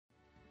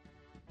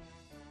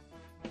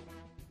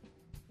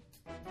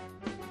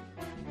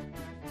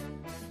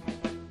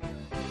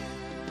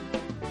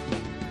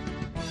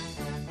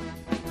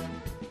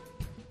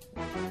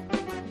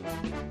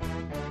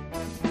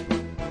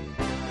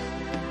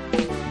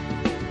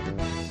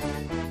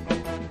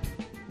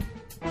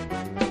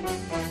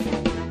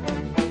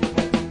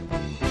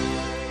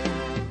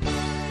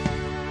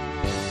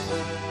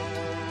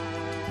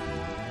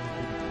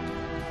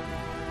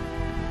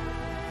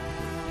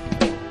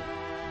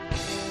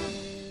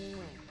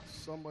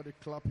Somebody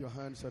clap your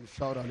hands and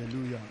shout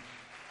hallelujah.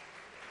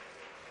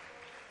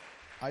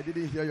 I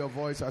didn't hear your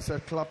voice. I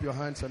said clap your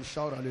hands and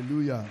shout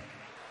hallelujah.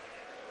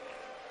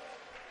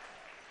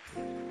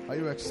 Are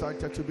you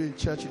excited to be in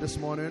church this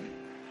morning?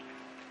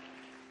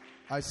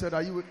 I said,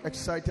 are you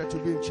excited to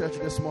be in church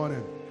this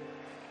morning?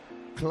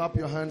 Clap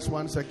your hands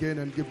once again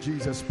and give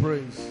Jesus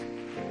praise.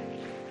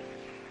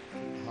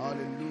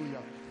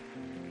 Hallelujah.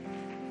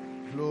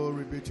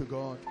 Glory be to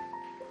God.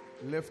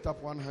 Lift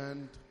up one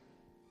hand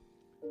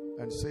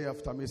and say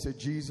after me, say,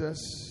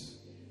 Jesus.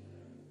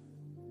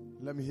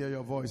 Let me hear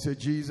your voice. Say,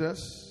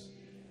 Jesus,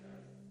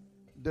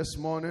 this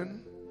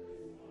morning,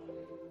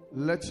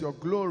 let your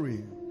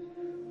glory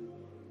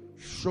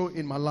show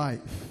in my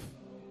life.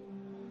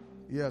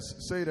 Yes,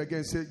 say it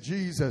again. Say,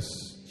 Jesus.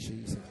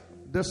 Jesus.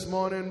 This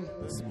morning,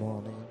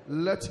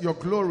 let your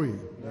glory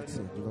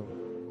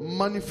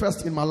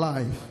manifest in my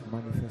life.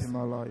 Manifest in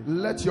my life.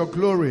 Let your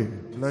glory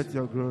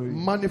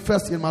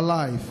manifest in my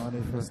life.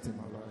 Manifest in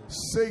my life.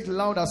 Say it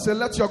louder. Say,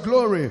 let your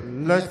glory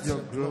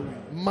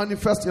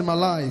manifest in my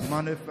life.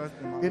 Manifest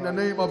in my life. In the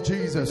name of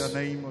Jesus. In the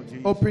name of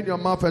Jesus. Open your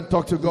mouth and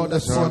talk to God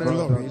this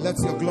morning. Let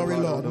your glory,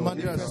 Lord,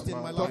 manifest in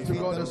my life. Talk to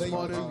God this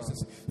morning.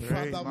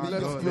 Father,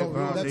 let your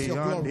glory, let your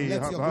glory,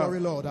 let your glory,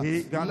 Lord. Let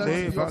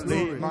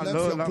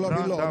your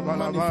glory, Lord,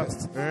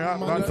 manifest.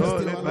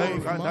 Manifest in my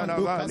life.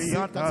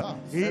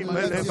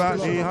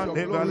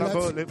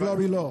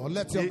 Glory, Lord,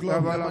 let your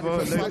glory manifest your glory,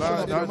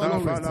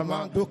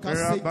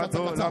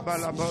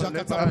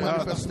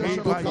 manifest your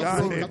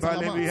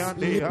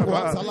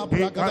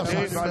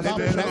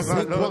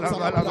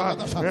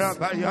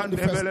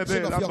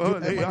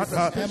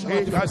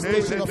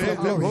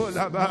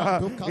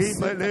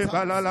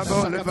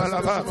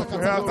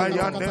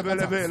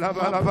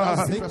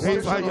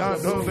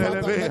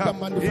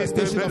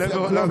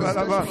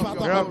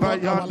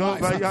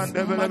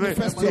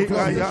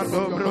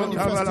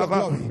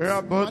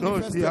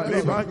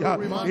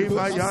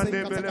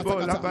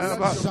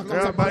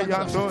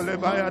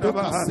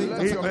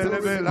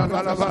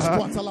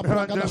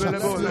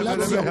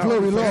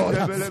glory, Lord.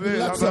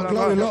 Manifest your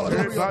glory, Lord.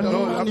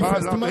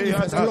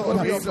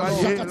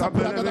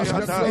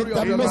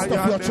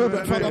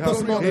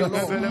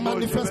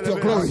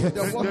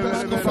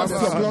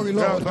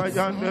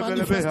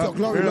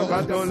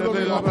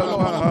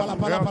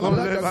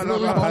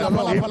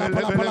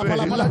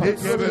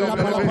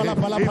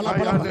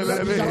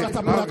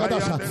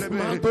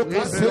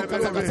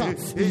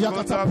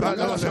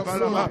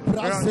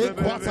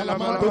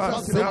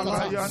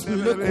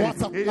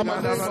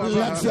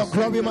 Let your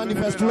glory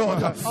manifest,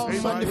 Lord.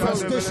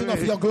 Manifestation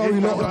of your glory,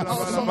 Lord.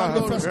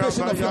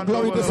 Manifestation of your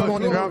glory this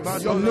morning.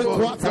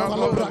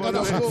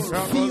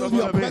 Feel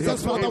your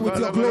presence, Father, with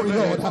your glory,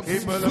 Lord.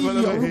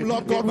 Fill your room,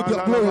 Lord God, with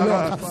your glory,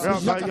 Lord.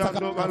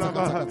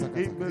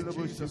 In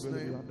Jesus'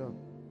 name.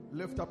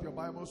 Lift up your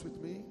Bibles with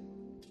me.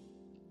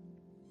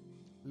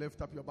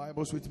 Lift up your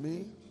Bibles with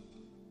me.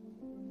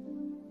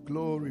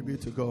 Glory be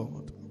to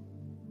God.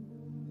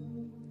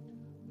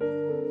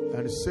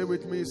 And say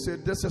with me, say,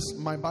 this is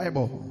my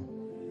Bible.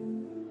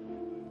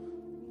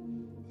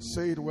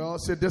 Say it well.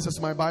 Say, this is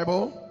my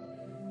Bible.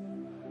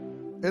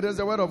 It is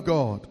the word of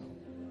God.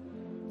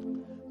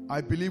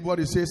 I believe what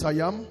He says I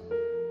am.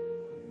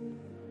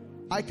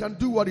 I can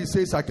do what He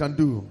says I can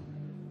do.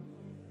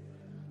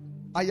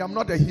 I am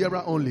not a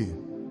hearer only.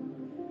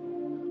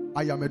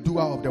 I am a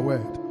doer of the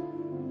word.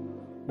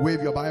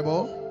 Wave your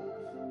Bible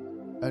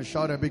and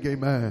shout a big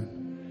amen.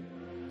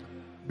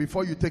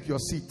 Before you take your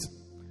seat,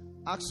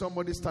 ask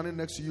somebody standing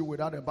next to you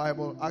without a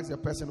Bible. Ask the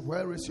person,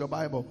 where is your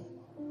Bible?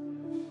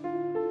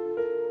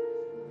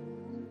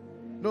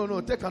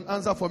 No, take an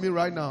answer for me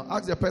right now.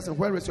 Ask the person,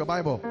 where is your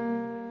Bible?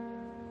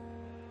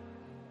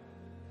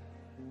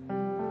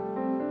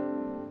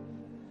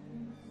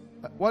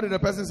 What did the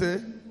person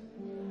say?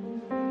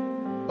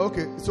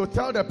 Okay, so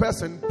tell the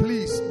person,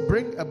 please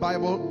bring a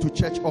Bible to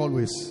church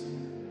always.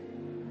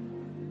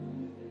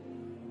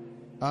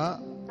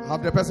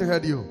 Have the person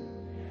heard you?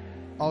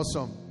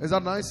 Awesome. Is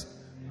that nice?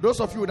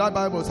 Those of you without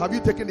Bibles, have you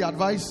taken the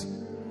advice?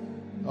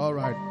 All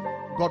right.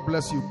 God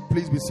bless you.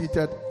 Please be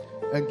seated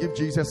and give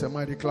Jesus a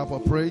mighty clap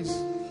of praise.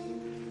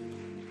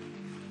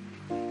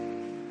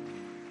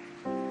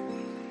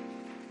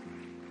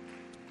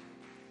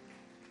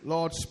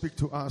 Lord, speak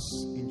to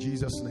us in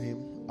Jesus'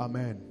 name.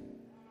 Amen.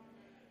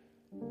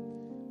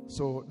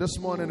 So this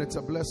morning it's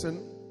a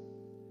blessing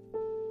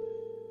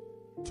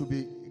to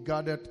be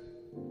gathered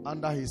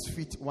under His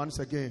feet once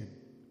again.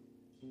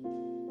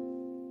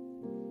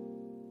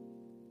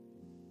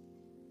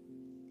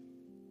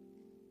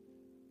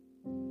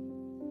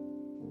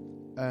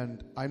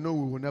 And I know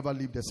we will never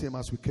leave the same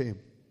as we came.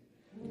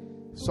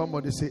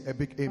 Somebody say a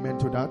big amen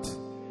to that.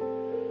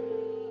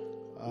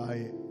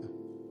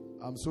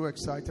 I'm so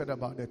excited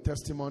about the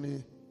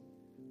testimony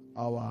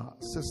our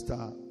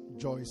sister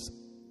Joyce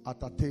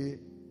Atate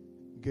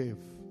gave.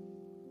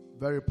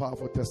 Very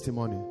powerful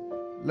testimony.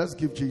 Let's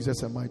give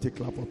Jesus a mighty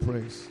clap of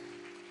praise.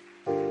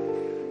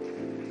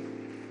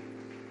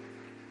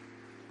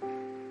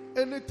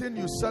 Anything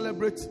you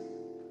celebrate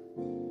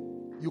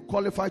you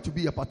qualify to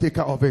be a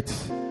partaker of it.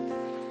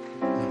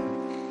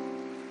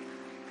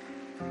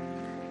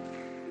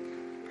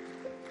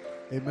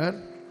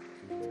 Amen.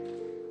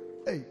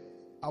 Hey,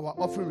 our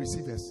offering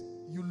receivers,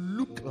 you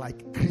look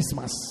like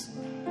Christmas.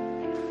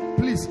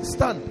 Please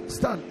stand.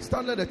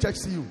 Let the church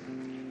see you.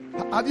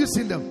 Have you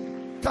seen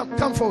them?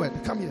 Come forward.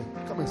 Come here.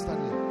 Come and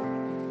stand here.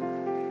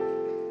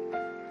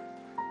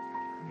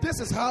 This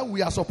is how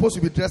we are supposed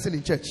to be dressing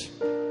in church.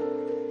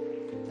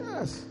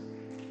 Yes.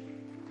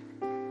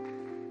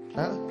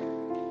 Huh?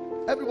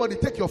 Everybody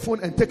take your phone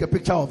and take a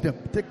picture of them.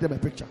 Take them a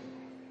picture.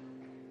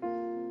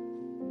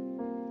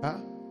 Huh?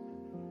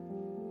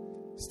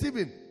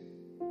 Stephen,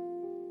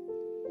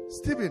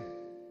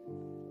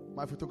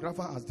 my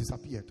photographer has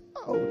disappeared.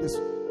 Oh, this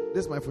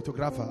is my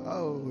photographer.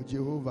 Oh,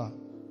 Jehovah.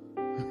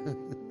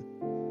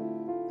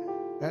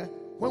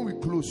 When we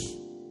close,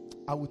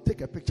 I will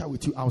take a picture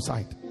with you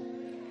outside.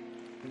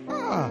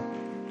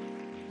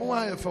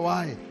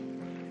 Why?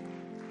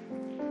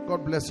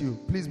 God bless you.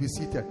 Please be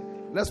seated.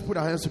 Let's put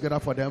our hands together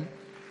for them.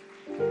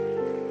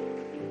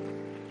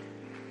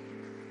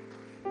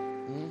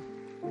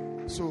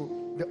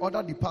 So the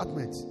other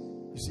departments,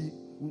 you see,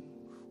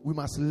 we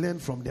must learn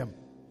from them.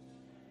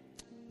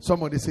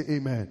 Somebody say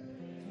amen.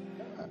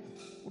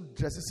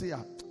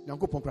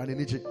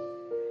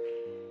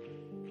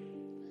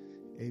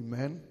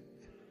 Amen.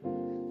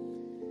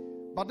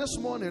 But this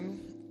morning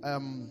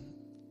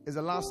is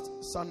the last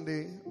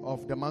Sunday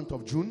of the month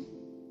of June,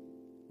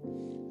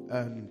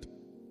 and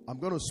I'm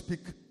going to speak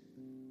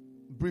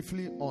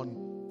briefly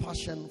on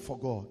passion for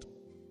God.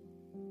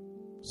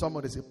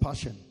 Somebody say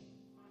passion.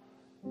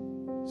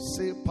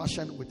 Say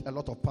passion with a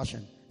lot of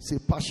passion. Say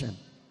passion.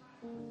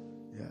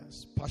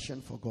 Yes,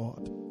 passion for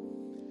God.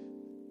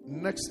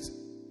 Next,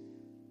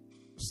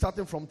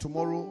 starting from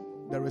tomorrow,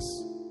 there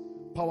is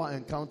power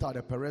encounter at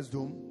the Perez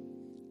Dome,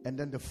 and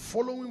then the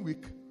following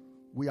week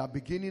we are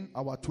beginning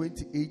our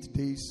 28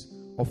 days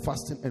of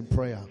fasting and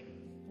prayer.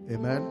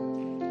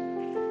 Amen.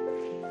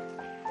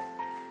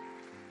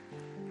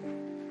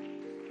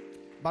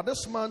 But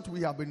this month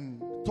we have been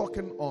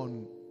talking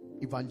on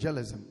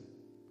evangelism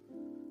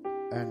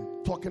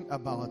and talking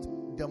about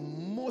the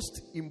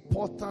most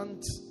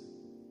important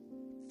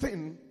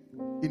thing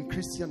in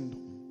Christendom.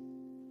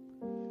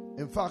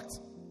 In fact,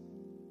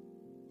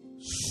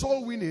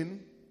 soul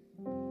winning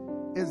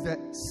is the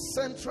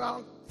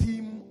central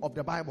theme of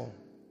the Bible.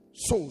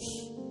 Souls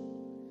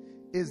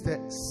is the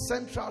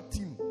central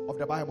theme of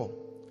the Bible.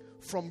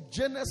 From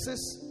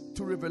Genesis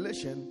to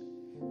Revelation,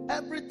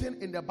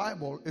 everything in the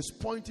Bible is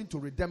pointing to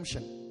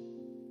redemption.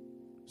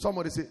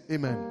 Somebody say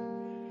amen.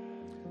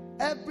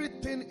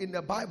 Everything in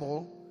the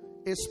Bible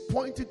is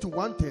pointing to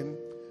one thing: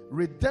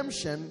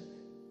 redemption,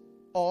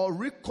 or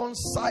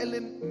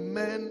reconciling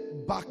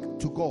men back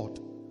to God.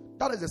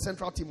 That is the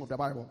central theme of the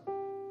Bible.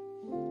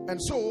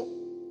 And so,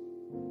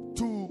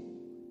 to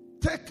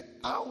take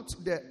out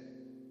the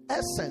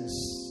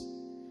essence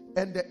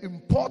and the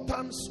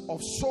importance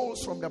of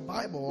souls from the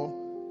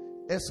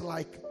Bible is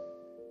like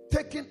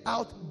taking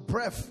out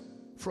breath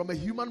from a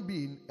human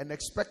being and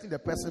expecting the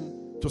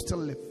person to still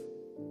live.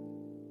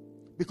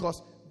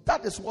 Because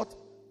that is what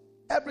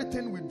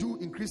everything we do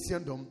in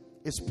Christendom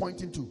is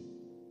pointing to.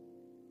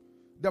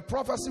 The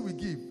prophecy we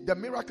give, the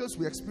miracles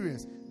we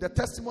experience, the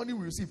testimony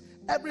we receive,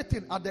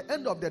 everything at the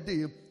end of the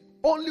day,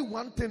 only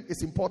one thing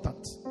is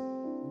important.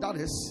 That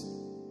is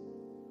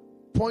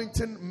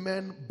pointing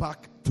men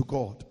back to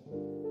God.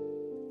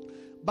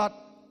 But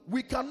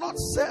we cannot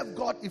serve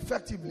God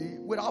effectively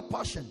without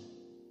passion.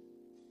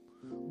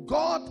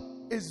 God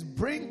is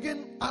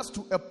bringing us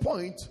to a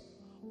point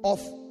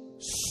of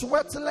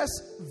sweatless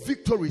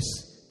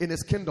victories in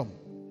His kingdom.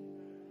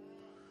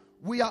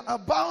 We are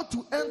about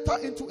to enter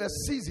into a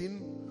season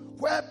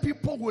where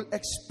people will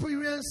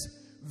experience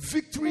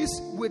victories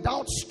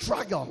without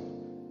struggle.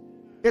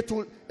 It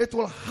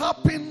will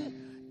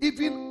happen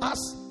even as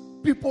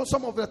people,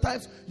 some of the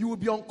times you will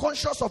be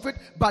unconscious of it,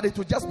 but it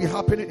will just be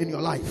happening in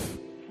your life.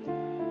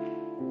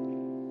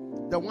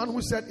 The one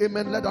who said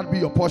amen, let that be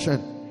your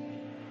portion.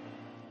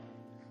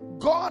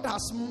 God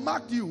has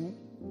marked you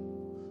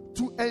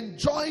to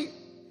enjoy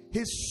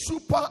His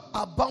super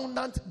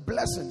abundant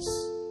blessings.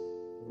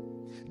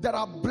 There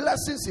are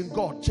blessings in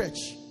God, church.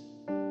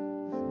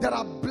 There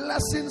are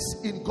blessings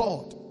in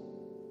God.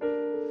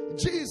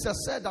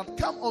 Jesus said that,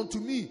 come unto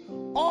me,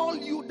 all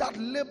you that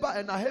labor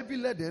and are heavy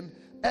laden,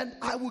 and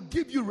I will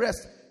give you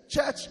rest.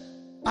 Church,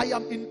 I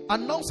am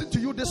announcing to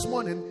you this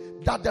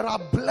morning that there are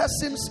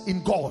blessings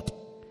in God.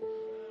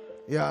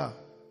 Yeah.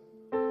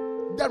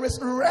 There is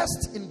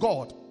rest in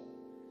God.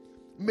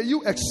 May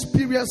you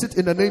experience it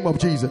in the name of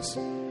Jesus.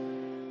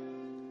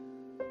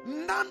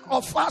 None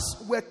of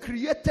us were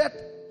created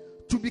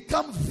to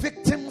become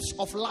victims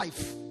of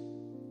life.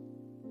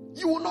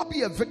 You will not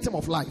be a victim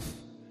of life.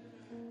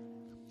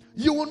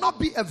 You will not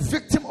be a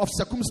victim of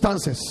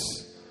circumstances.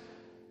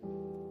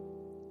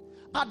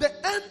 At the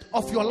end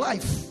of your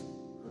life,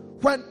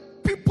 when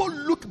people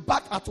look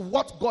back at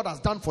what God has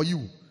done for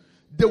you,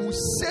 they will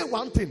say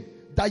one thing: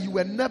 that you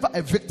were never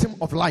a victim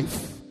of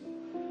life.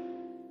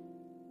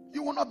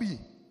 You will not be.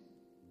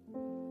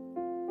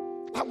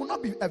 I will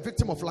not be a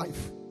victim of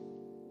life.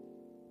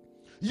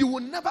 You will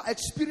never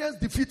experience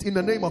defeat in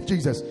the name of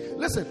Jesus.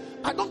 Listen,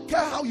 I don't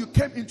care how you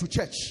came into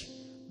church.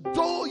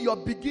 Though your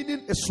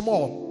beginning is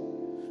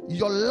small,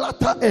 your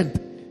latter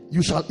end,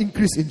 you shall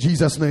increase in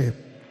Jesus' name.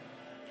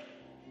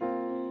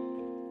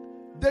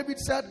 David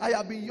said, I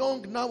have been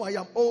young, now I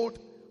am old.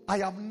 I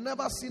have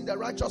never seen the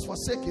righteous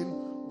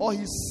forsaken or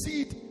his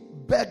seed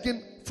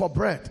begging for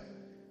bread.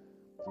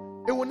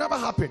 It will never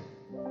happen.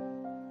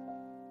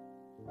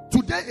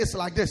 Today is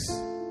like this,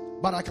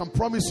 but I can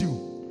promise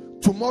you,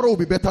 tomorrow will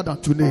be better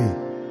than today.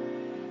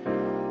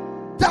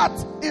 That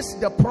is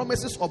the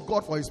promises of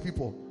God for his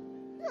people.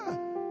 Yeah.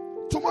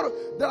 Tomorrow,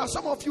 there are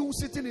some of you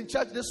sitting in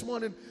church this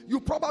morning,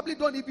 you probably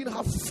don't even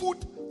have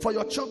food for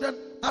your children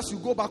as you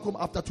go back home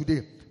after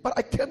today. But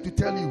I came to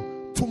tell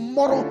you,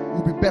 tomorrow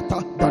will be better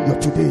than your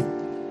today.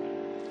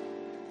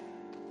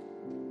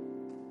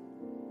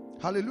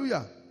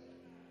 Hallelujah.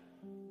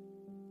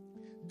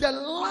 The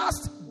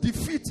last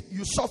defeat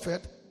you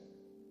suffered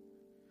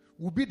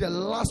will be the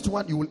last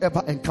one you will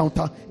ever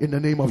encounter in the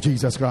name of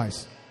Jesus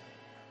Christ.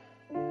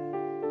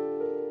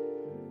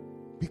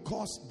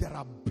 Because there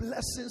are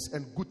blessings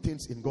and good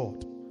things in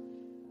God.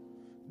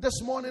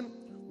 This morning,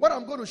 what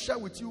I'm going to share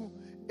with you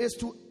is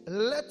to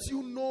let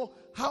you know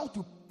how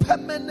to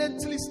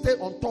permanently stay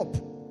on top,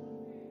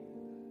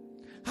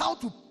 how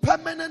to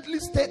permanently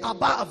stay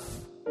above,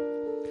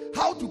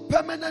 how to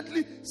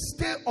permanently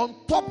stay on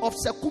top of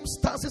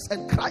circumstances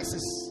and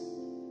crises.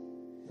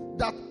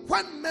 That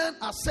when men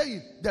are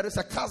saying there is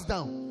a cast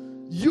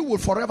down, you will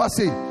forever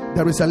say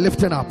there is a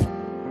lifting up.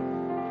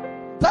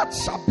 That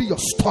shall be your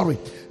story.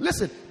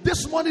 Listen,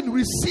 this morning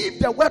receive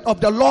the word of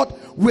the Lord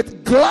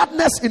with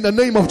gladness in the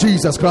name of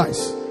Jesus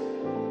Christ.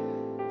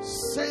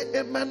 Say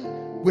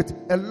amen with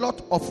a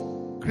lot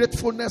of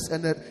gratefulness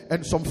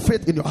and some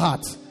faith in your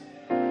heart.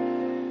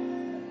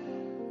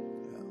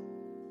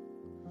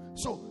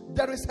 So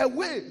there is a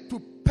way to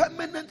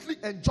permanently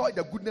enjoy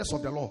the goodness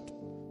of the Lord.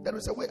 There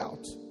is a way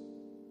out.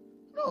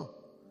 No,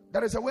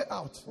 there is a way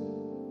out.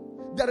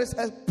 There is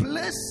a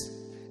place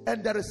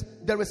and there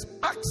is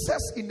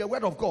access in the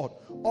word of God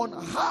on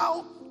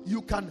how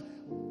you can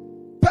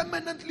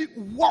permanently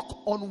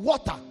walk on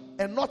water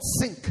and not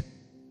sink.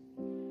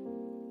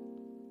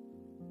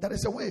 There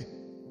is a way.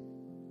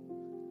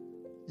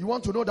 You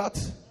want to know that?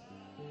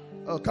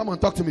 Come on,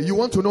 talk to me. You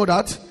want to know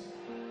that?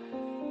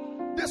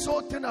 This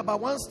whole thing about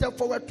one step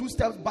forward, 2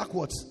 steps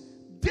backwards,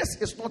 this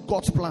is not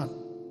God's plan.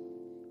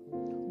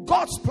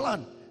 God's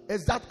plan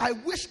is that I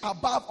wish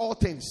above all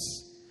things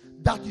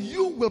that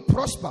you will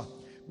prosper,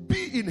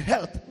 be in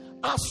health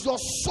as your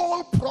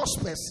soul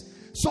prospers.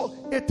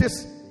 So it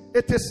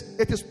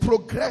is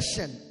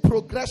progression.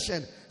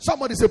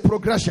 Somebody say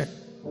progression.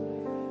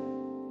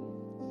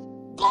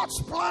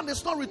 God's plan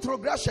is not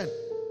retrogression.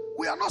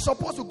 We are not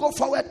supposed to go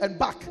forward and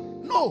back.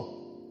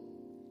 No.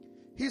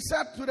 He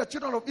said to the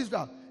children of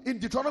Israel in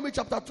Deuteronomy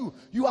chapter 2,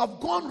 you have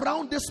gone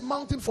round this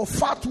mountain for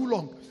far too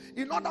long.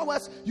 In other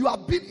words, you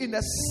have been in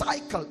a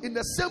cycle, in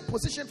the same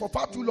position for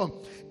far too long.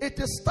 It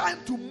is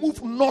time to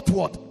move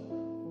northward.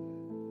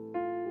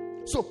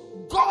 So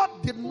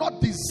God did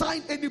not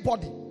design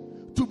anybody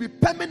to be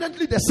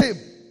permanently the same.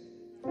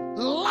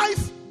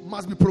 Life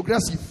must be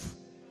progressive.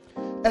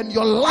 And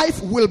your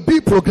life will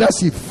be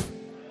progressive.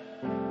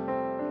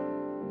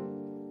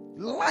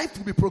 Life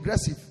will be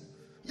progressive.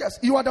 Yes,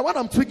 you are the one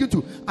I'm speaking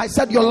to. I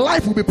said your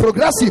life will be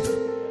progressive.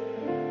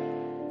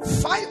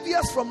 5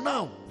 years from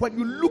now, when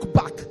you look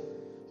back,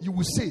 you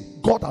will say,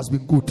 God has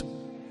been good.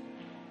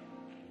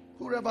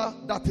 Whoever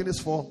that thing is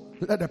for,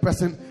 let the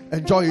person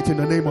enjoy it in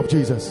the name of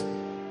Jesus.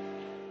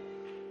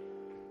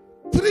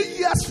 3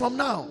 years from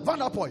now,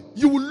 Vanderpoy,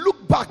 you will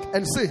look back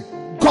and say,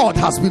 God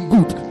has been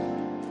good.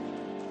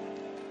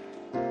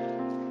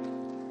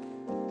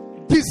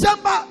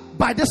 December,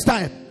 by this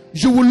time,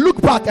 you will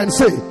look back and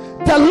say,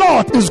 the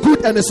Lord is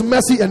good and his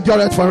mercy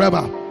endureth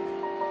forever.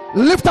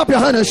 Lift up your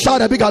hand and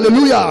shout a big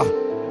hallelujah.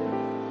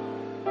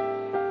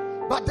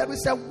 But there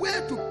is a way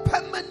to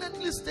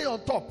permanently stay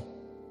on top.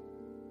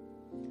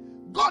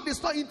 God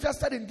is not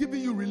interested in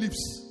giving you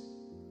reliefs.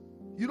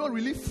 You know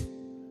relief?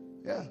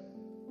 Yeah.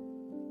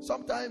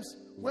 Sometimes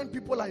when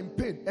people are in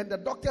pain and the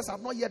doctors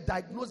have not yet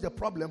diagnosed the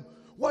problem,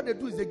 what they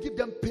do is they give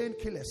them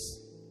painkillers.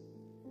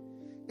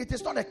 It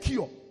is not a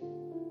cure.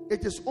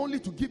 It is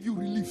only to give you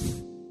relief.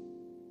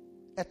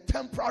 A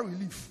temporary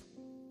relief.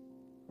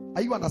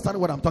 Are you understanding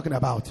what I'm talking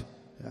about?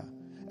 Yeah.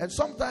 And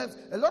sometimes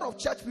a lot of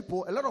church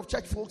people, a lot of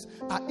church folks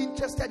are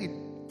interested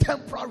in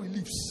temporary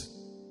reliefs.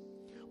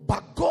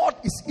 But God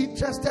is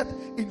interested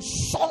in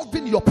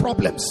solving your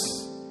problems.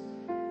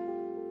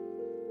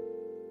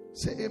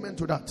 Say amen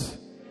to that.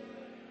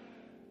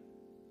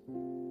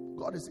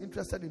 God is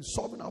interested in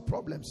solving our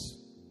problems.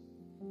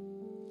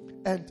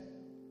 And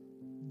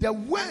the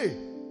way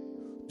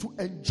to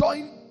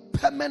enjoy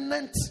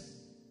permanent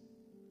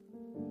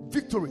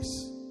victories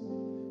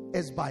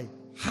is by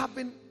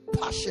having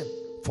passion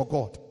for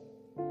God.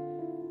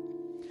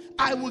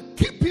 I will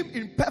keep him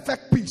in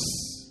perfect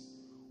peace,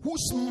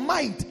 whose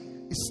mind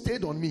is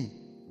stayed on me.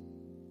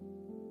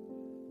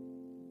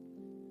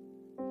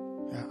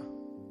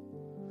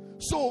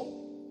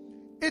 So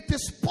it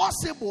is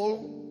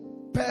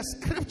possible per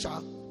scripture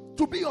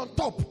to be on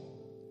top,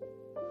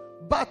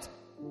 but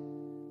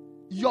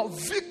your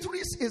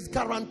victories is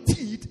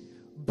guaranteed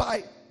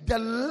by the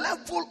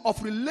level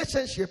of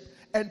relationship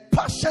and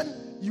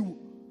passion you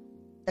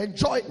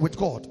enjoy with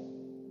God.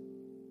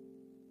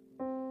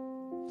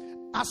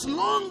 As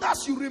long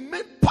as you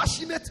remain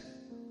passionate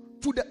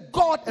to the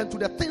God and to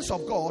the things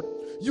of God,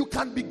 you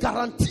can be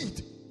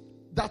guaranteed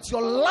that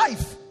your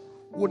life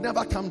will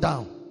never come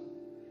down,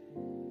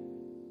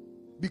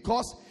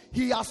 because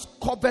he has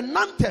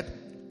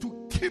covenanted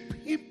to keep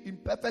him in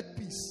perfect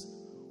peace,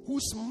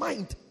 whose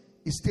mind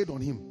is stayed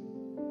on him.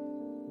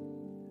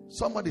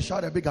 Somebody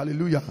shout a big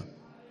hallelujah.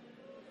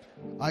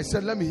 I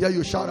said, let me hear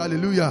you shout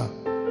hallelujah.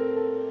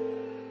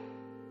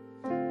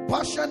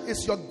 Passion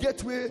is your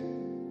gateway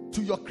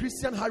to your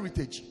Christian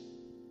heritage.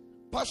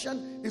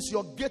 Passion is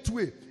your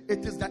gateway.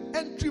 It is the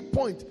entry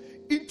point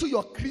into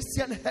your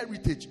Christian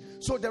heritage.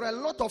 So there are a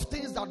lot of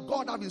things that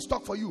God has in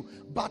stock for you,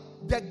 but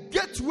the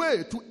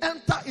gateway to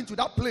enter into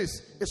that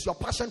place is your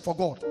passion for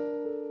God.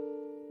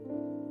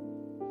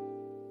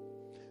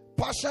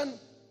 Passion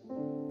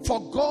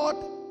for God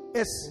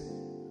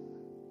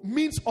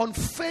means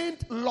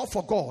unfeigned love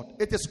for God.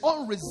 It is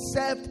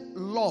unreserved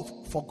love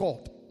for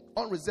God.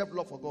 Unreserved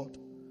love for God.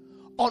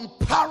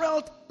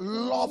 Unparalleled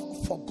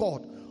love for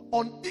God.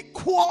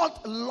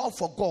 Unequaled love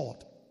for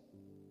God.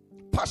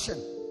 Passion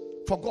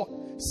for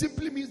God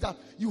simply means that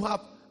you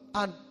have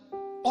an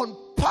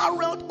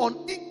unparalleled,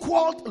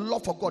 unequaled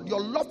love for God.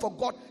 Your love for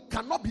God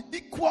cannot be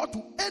equal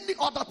to any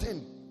other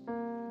thing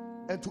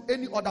and to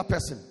any other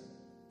person.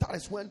 That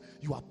is when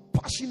you are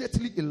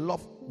passionately in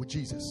love with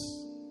Jesus.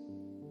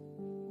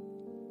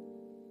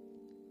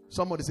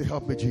 Somebody say,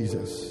 help me,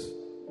 Jesus.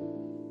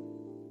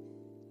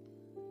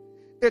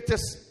 It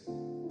is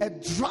a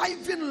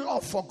driving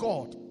love for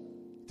God.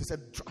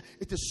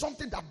 It is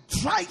something that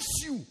drives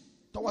you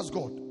towards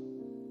God.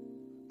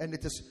 And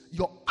it is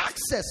your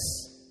access.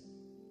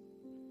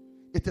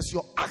 It is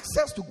your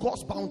access to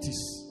God's bounties.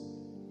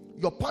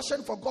 Your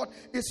passion for God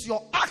is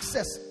your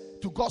access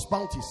to God's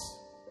bounties.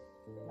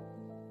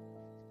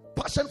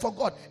 Passion for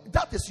God,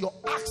 that is your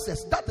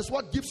access. That is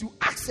what gives you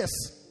access.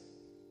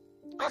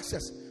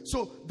 Access.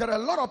 So there are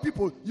a lot of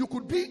people, you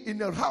could be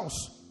in a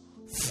house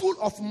full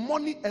of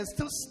money and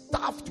still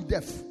starve to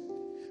death.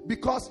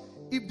 Because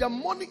if the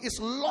money is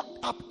locked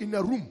up in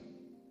a room,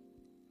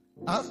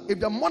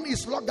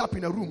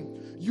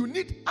 you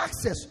need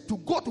access to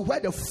go to where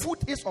the food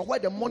is or where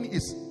the money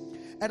is.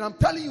 And I'm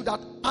telling you that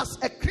as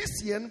a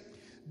Christian,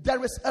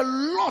 there is a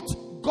lot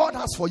God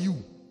has for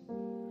you.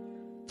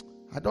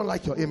 I don't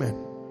like your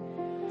amen.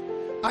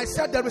 I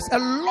said there is a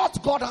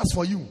lot God has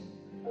for you.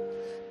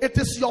 It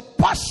is your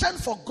passion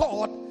for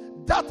God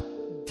that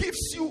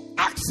gives you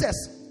access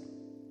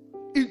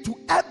into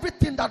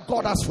everything that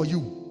God has for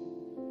you.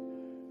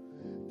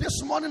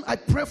 This morning I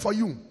pray for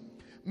you.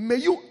 May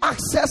you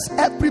access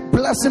every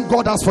blessing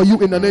God has for you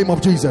in the name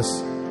of Jesus.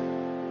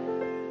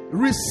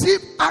 Receive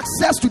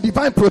access to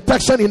divine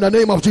protection in the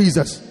name of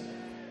Jesus.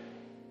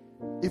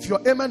 If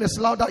your amen is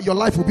louder, your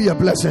life will be a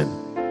blessing.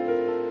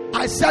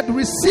 I said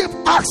receive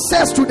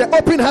access to the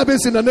open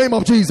heavens in the name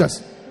of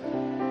Jesus.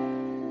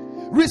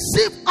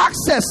 Receive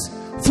access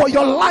for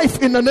your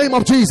life in the name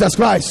of Jesus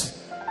Christ.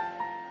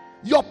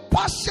 Your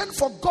passion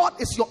for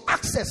God is your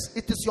access.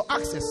 It is your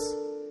access.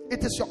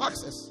 It is your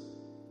access.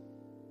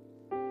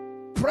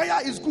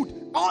 Prayer is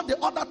good. All the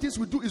other things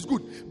we do is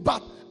good.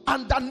 But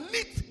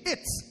underneath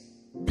it,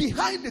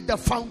 behind it, the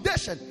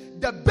foundation,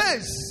 the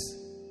base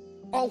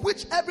on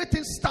which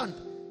everything stands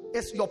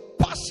is your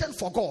passion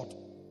for God.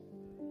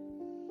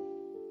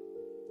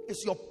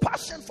 It's your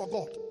passion for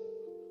God.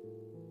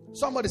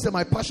 Somebody say,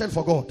 my passion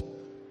for God.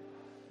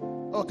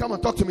 Oh, come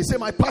and talk to me. Say,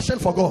 my passion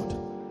for God.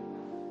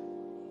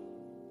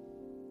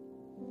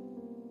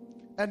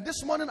 And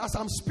this morning as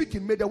I'm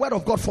speaking, may the word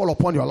of God fall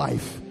upon your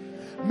life.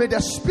 May the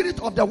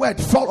spirit of the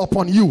word fall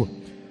upon you.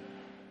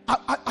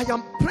 I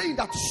am praying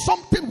that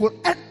something will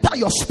enter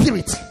your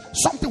spirit.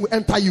 Something will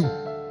enter you.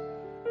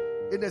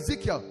 In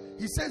Ezekiel,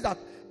 he says that,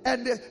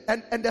 and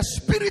the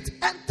spirit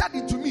entered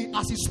into me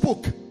as he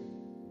spoke.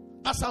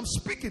 As I'm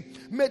speaking,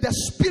 may the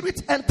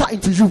spirit enter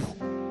into you.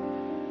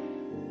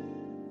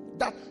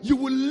 That you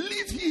will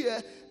live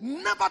here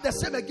never the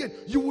same again.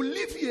 You will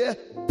live here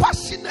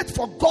passionate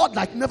for God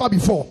like never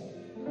before.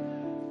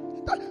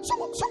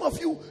 Some of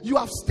you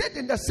have stayed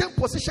in the same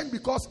position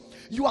because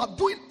you are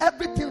doing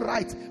everything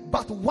right,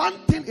 but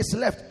one thing is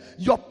left.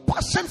 Your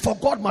passion for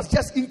God must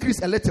just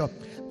increase a little.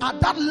 At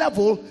that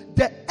level,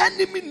 the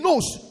enemy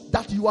knows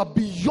that you are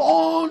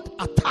beyond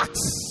attacks.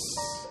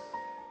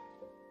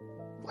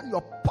 When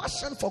your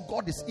passion for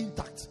God is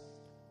intact,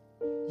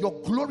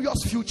 your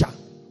glorious future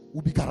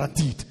will be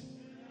guaranteed.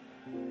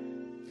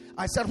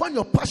 I said, when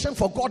your passion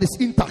for God is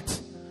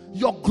intact,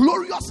 your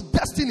glorious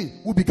destiny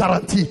will be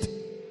guaranteed.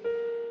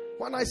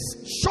 When I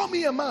show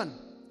me a man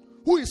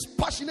who is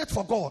passionate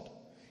for God,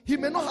 he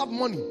may not have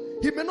money,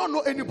 he may not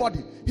know anybody,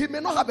 he may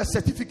not have a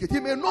certificate,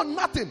 he may know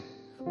nothing,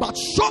 but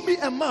show me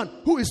a man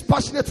who is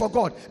passionate for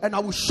God, and I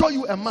will show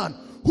you a man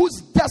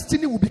whose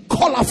destiny will be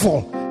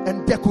colorful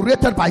and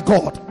decorated by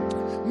God.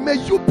 May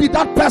you be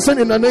that person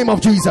in the name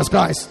of Jesus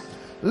Christ.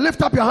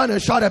 Lift up your hand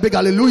and shout a big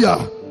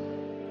hallelujah.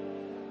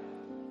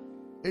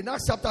 In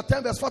Acts chapter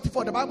 10 verse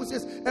 44, the Bible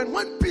says, and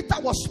when Peter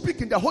was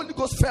speaking, the Holy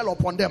Ghost fell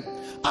upon them.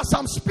 As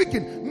I'm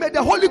speaking, may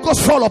the Holy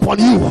Ghost fall upon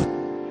you.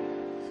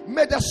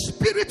 May the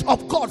Spirit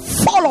of God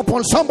fall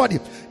upon somebody,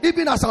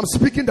 even as I'm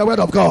speaking the word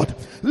of God.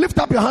 Lift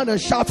up your hand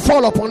and shout,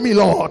 fall upon me,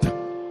 Lord.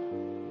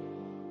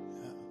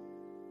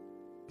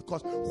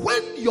 Because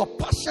when your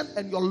passion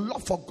and your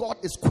love for God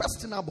is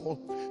questionable,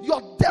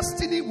 your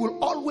destiny will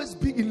always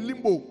be in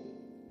limbo.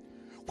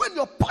 When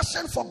your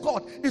passion for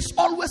God is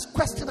always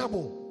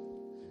questionable,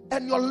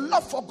 and your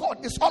love for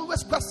God is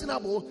always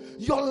questionable,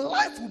 your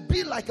life will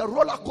be like a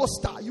roller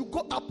coaster. You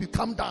go up, you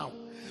come down.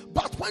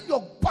 But when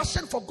your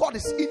passion for God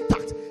is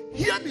intact,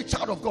 hear me,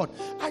 child of God,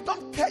 I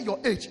don't care your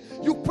age.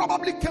 You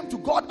probably came to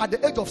God at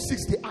the age of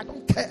 60. I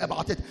don't care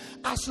about it.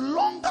 As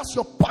long as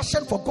your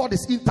passion for God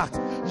is intact,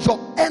 your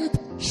end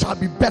shall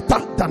be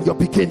better than your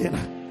beginning.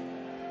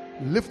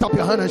 Lift up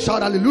your hand and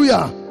shout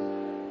hallelujah.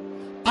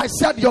 I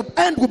said your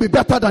end will be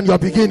better than your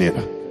beginning.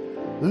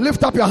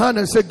 Lift up your hand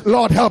and say,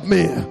 Lord, help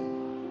me.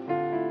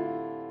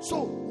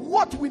 So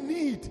what we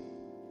need,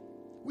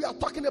 we are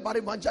talking about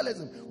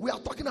evangelism, we are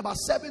talking about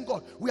serving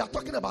God, we are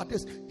talking about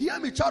this. Hear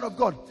me, child of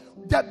God.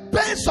 The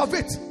base of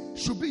it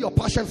should be your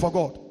passion for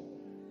God.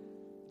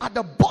 At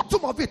the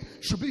bottom of it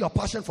should be your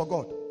passion for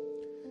God.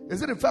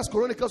 Is it in 1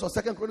 Chronicles or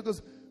 2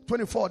 Chronicles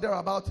 24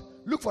 thereabout?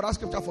 Look for that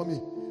scripture for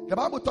me. The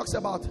Bible talks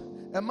about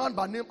a man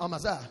by name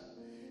Amaziah.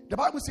 The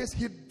Bible says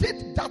he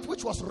did that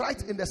which was right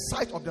in the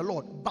sight of the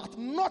Lord, but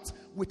not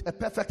with a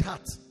perfect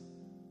heart.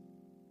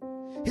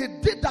 He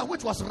did that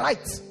which was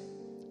right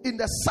in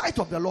the sight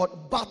of the Lord,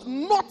 but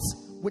not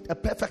with a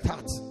perfect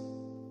heart.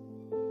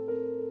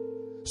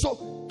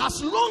 So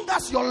as long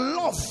as your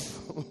love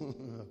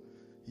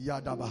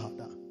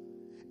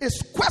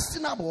is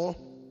questionable,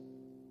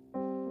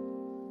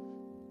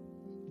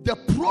 the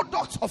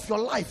product of your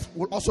life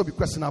will also be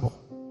questionable.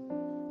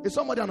 Is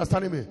somebody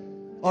understanding me?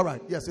 All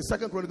right. Yes, it's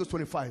 2 Chronicles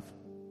 25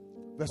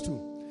 verse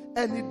 2.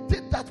 And he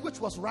did that which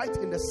was right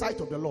in the sight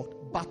of the Lord,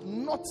 but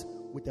not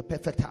with a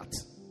perfect heart.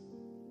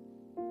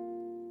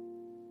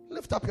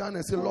 Lift up your hand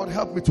and say, Lord,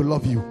 help me to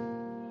love you.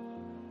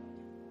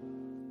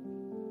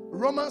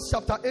 Romans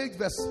chapter 8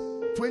 verse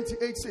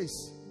 28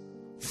 says,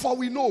 for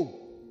we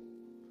know.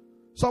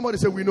 Somebody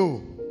say, we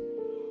know.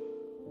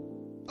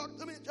 Talk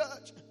to me,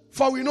 church.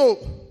 For we know.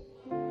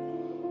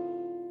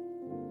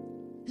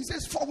 He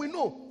says, for we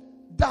know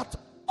that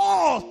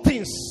all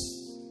things,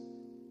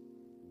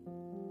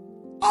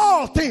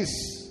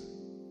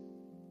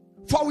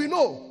 for we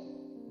know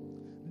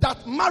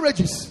that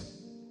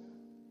marriages,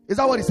 is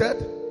that what he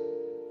said?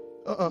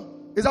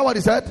 Is that what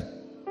he said?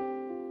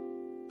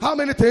 How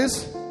many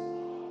things?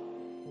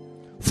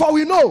 For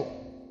we know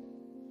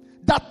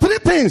that three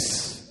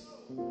things.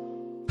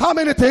 How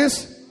many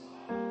things?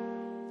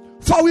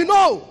 For we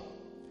know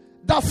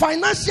that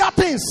financial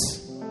things.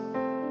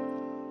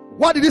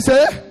 What did he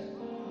say?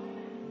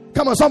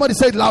 Come on, somebody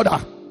say it louder.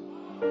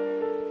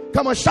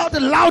 Come on, shout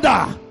it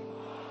louder.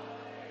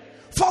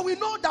 For we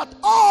know that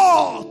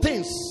all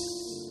things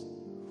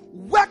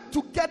work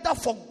together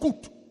for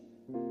good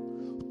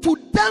to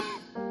them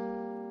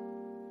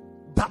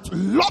that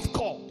love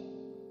God.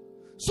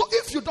 So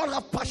if you don't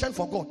have passion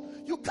for God,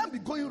 you can't be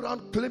going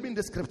around claiming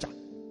the scripture.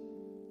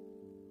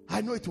 I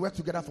know it works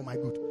together for my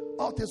good.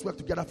 All things work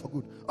together for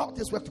good. All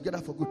things work together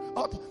for good.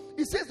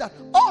 It says that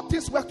all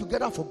things work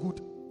together for good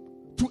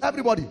to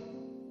everybody.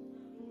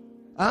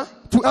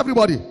 To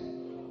everybody.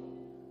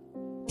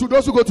 To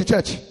those who go to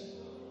church.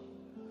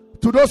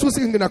 To those who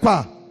sing in a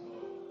choir.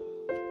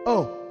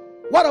 Oh,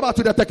 what about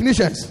to the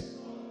technicians?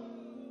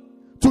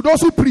 To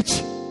those who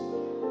preach.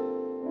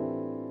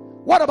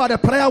 What about the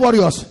prayer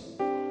warriors?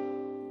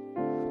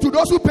 To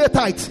those who pay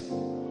tithe.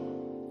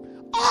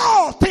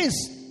 All things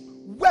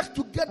work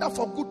together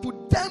for good to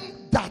them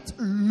that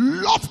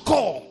love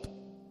God.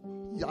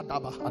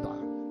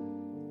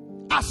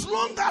 As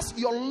long as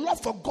your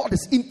love for God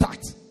is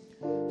intact,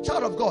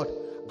 child of God,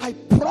 I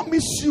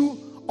promise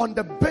you on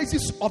the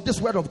basis of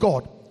this word of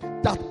God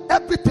that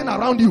everything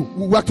around you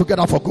will work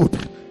together for good.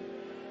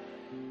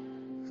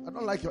 I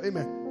don't like your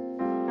amen.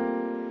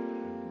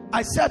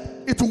 I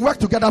said it will work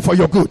together for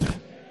your good.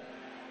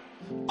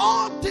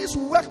 All things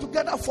work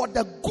together for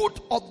the good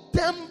of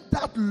them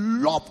that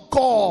love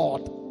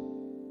God,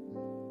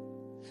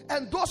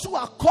 and those who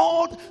are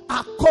called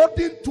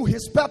according to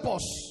his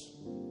purpose.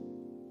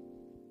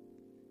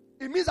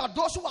 It means that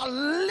those who are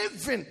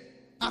living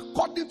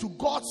according to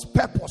God's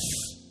purpose,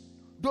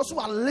 those who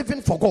are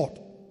living for God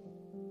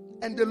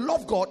and they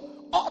love God,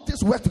 all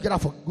things work together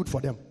for good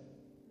for them.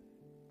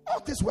 All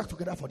things work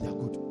together for their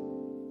good.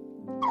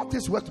 All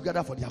things work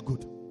together for their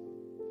good.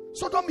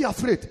 So don't be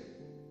afraid.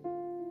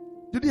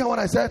 Did you hear what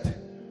I said?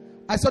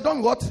 I said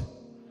don't what?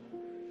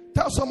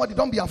 Tell somebody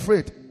don't be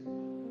afraid.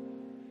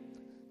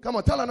 Come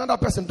on, tell another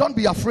person don't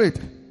be afraid.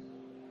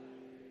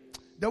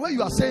 The way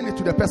you are saying it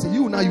to the person,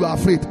 you now you are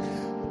afraid.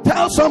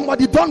 Tell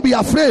somebody don't be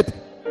afraid.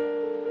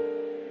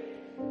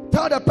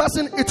 Tell the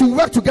person it will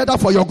work together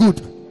for your good.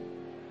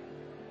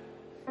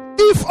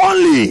 If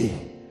only.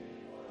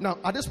 Now,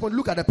 at this point,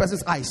 look at the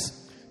person's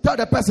eyes. Tell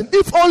the person,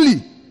 if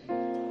only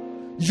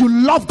you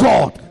love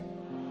God.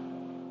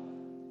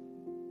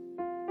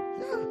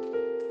 Yeah.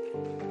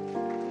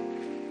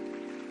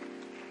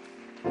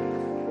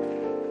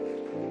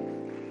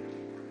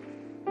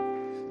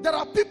 There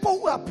are people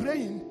who are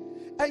praying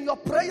and your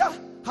prayer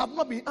have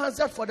not been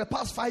answered for the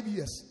past 5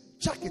 years.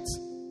 Check it.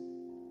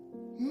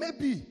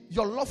 Maybe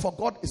your love for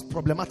God is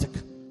problematic.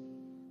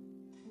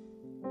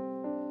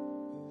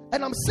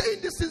 And I'm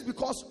saying this is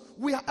because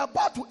we are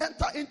about to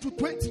enter into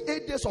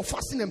 28 days of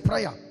fasting and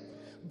prayer.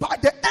 By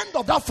the end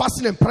of that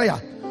fasting and prayer,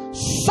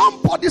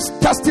 somebody's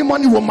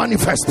testimony will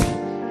manifest.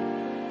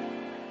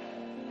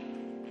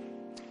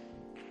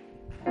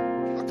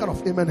 What kind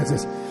of amen is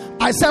this?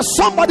 I said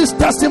somebody's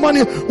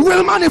testimony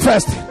will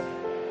manifest.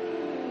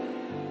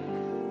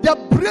 The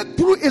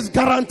breakthrough is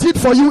guaranteed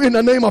for you in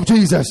the name of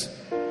Jesus.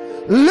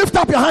 Lift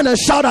up your hand and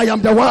shout, I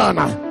am the one.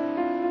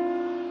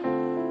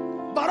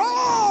 But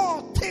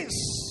all things.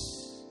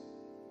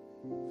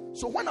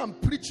 So when I'm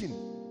preaching,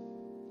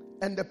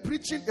 and the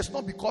preaching is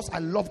not because I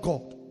love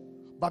God,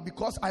 but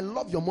because I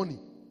love your money,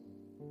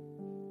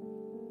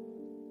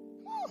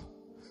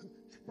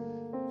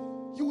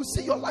 you will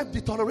see your life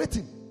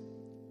deteriorating.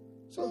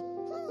 So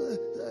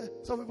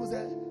some people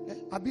say,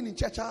 I've been in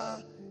church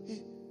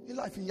in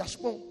life in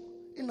Yashpon,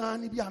 in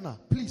Anibiana.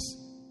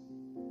 Please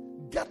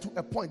get to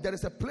a point. There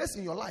is a place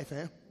in your life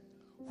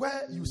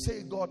where you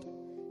say, God,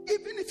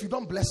 even if you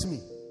don't bless me,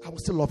 I will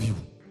still love you.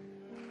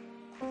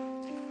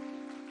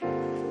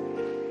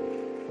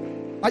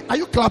 Are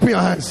you clapping your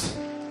hands?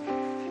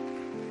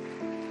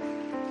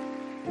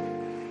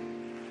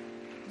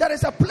 There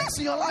is a place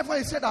in your life where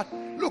you say that,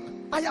 look,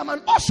 I am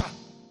an usher.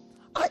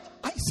 I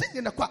sing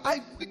in the choir.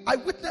 I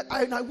witness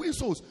and I win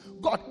souls.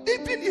 God,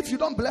 even if you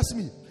don't bless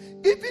me,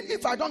 even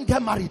if I don't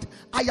get married,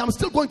 I am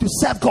still going to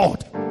serve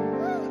God.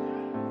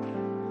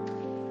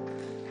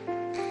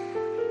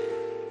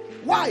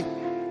 Why?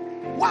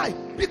 Why?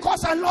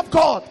 Because I love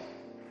God.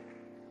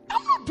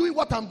 I'm not doing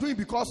what I'm doing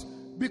because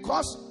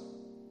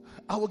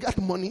I will get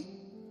money,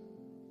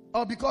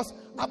 or because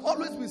I've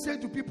always been saying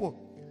to people,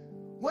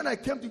 when I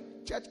came to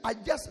church, I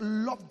just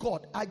love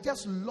God. I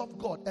just love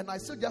God, and I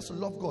still just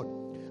love God.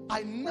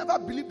 I never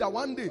believed that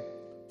one day,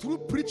 through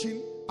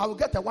preaching, I will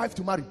get a wife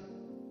to marry.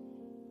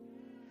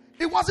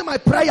 It wasn't my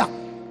prayer.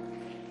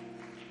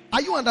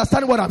 Are you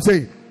understanding what I'm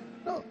saying?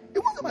 No, it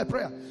wasn't my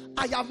prayer.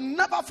 I have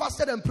never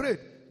fasted and prayed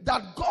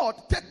that God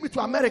take me to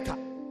America.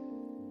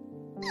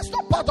 It's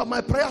not part of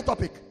my prayer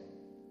topic.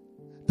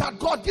 That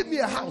God give me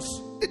a house.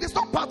 It is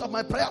not part of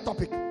my prayer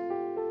topic.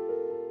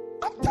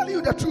 I'm telling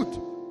you the truth.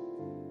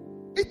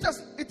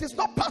 It is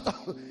not part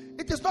of.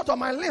 It is not on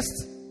my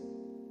list.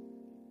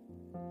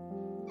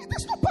 It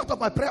is not part of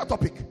my prayer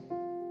topic.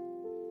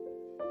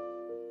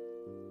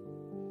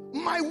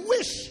 My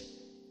wish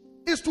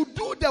is to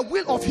do the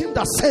will of Him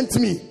that sent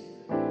me.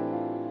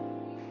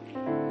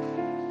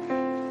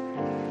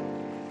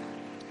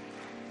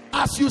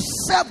 As you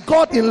serve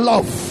God in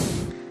love,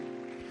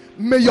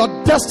 may your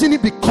destiny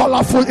be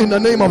colorful in the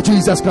name of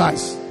Jesus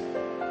Christ.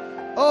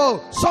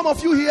 Oh, some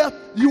of you here,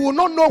 you will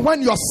not know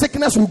when your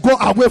sickness will go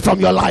away from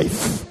your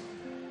life.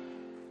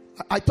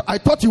 I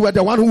thought you were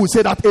the one who would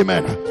say that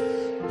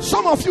amen.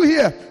 Some of you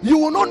here, you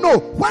will not know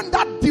when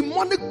that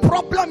demonic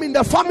problem in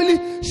the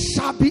family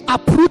shall be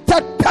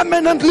uprooted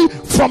permanently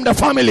from the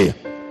family.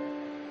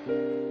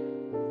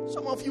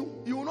 Some of you,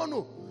 you will not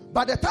know.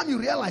 By the time you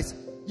realize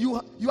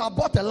you have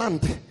bought a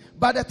land,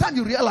 by the time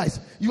you realize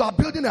you are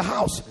building a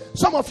house,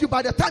 some of you,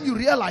 by the time you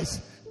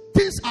realize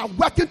things are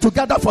working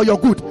together for your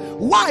good.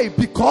 Why?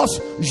 Because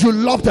you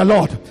love the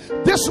Lord.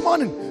 This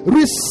morning,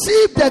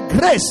 receive the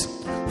grace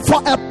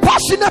for a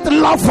passionate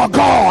love for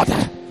God.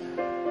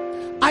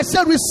 I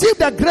said, receive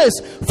the grace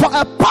for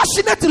a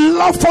passionate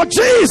love for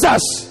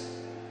Jesus.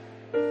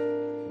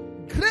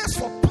 Grace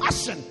for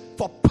passion,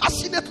 for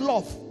passionate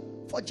love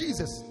for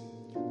Jesus.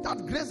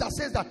 That grace that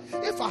says that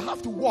if I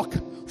have to walk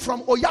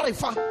from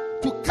Oyarifa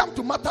to come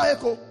to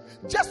Matayeko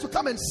just to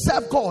come and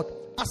serve God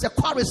as a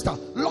chorister,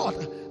 Lord,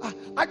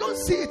 I don't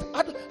see it.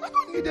 I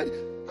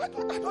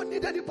don't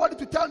need anybody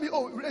to tell me,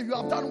 oh, you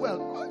have done well.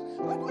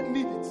 I don't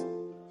need it.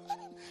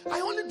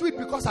 I only do it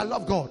because I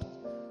love God.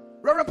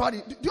 Reverend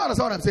Paddy, do you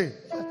understand what I'm saying?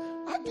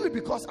 I do it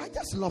because I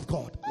just love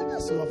God. I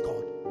just love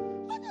God.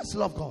 I just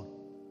love God.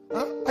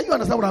 Are you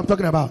understand what I'm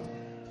talking about?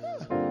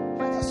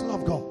 I just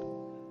love God.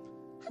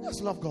 I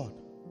just love God.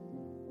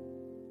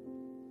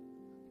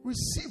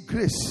 Receive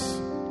grace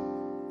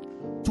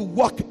to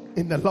walk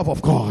in the love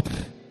of God.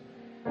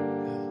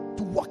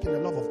 To walk in the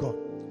love of God.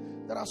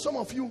 There are some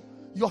of you,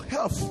 your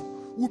health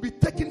will be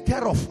taken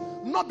care of,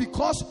 not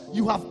because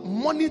you have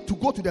money to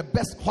go to the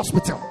best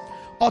hospital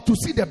or to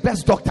see the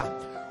best doctor.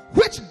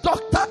 Which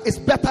doctor is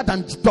better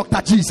than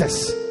Dr.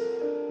 Jesus?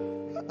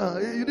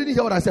 You didn't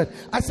hear what I said.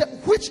 I said,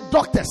 which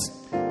doctors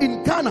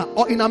in Ghana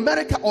or in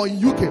America or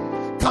in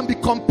UK can be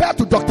compared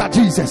to Dr.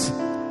 Jesus?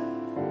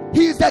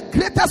 He is the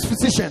greatest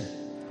physician.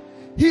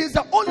 He is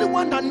the only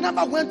one that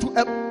never went to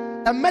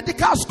a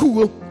medical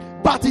school,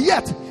 but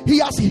yet he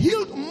has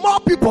healed more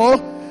people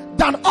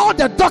than all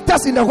the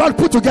doctors in the world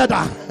put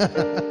together.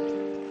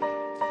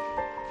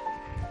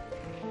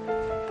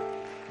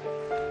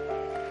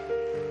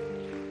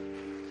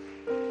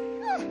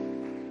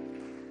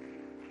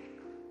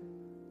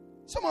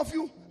 Some of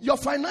you, your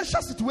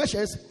financial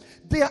situations,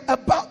 they are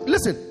about,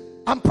 listen,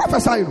 I'm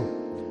prophesying.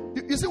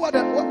 You see what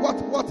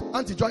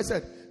Auntie Joy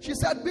said? She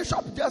said,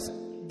 Bishop just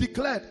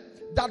declared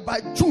that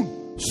by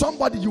June,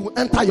 somebody you will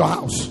enter your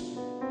house.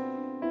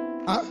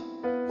 Huh?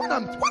 When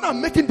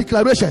I'm making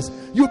declarations,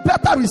 you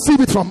better receive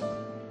it from.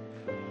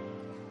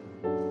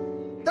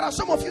 There are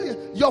some of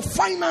you, your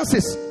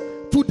finances,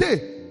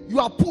 today, you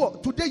are poor.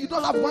 Today, you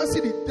don't have 1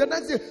 cedi. The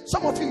next day,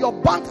 some of you, your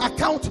bank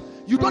account,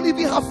 you don't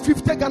even have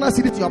 50 Ghana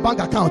cedi in your bank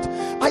account.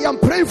 I am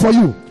praying for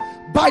you.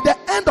 By the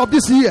end of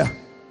this year,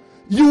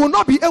 you will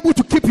not be able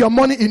to keep your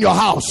money in your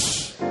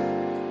house.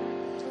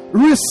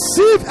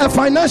 Receive a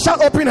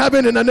financial open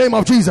heaven in the name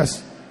of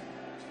Jesus.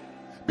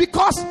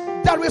 Because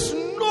there is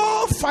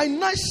no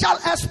financial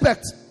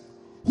aspect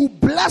who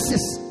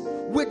blesses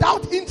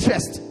without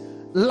interest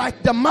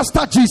like the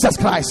Master Jesus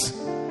Christ.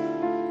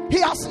 He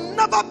has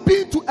never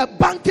been to a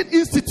banking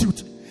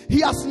institute.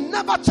 He has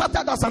never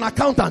chartered as an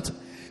accountant.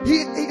 He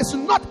is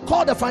not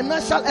called a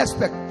financial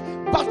expert,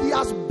 but he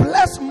has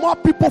blessed more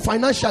people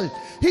financially.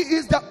 He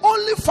is the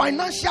only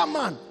financial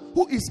man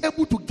who is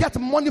able to get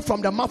money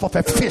from the mouth of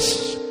a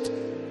fish.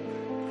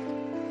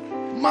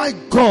 My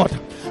God,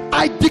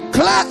 I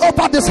declare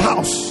over this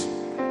house,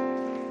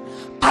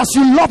 as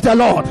you love the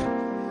Lord,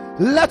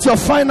 let your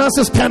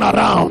finances turn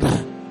around.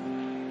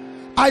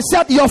 I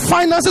said your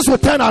finances will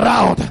turn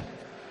around.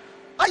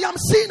 I am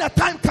seeing a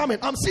time coming.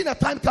 I'm seeing a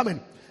time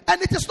coming.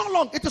 And it is not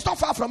long. It is not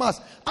far from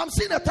us. I'm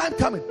seeing a time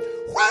coming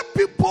where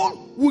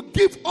people will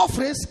give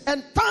offerings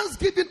and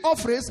thanksgiving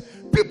offerings.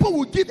 People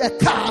will give a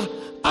car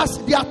as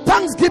their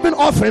thanksgiving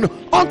offering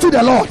unto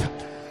the Lord.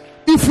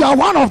 If you are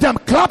one of them,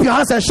 clap your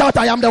hands and shout,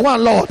 I am the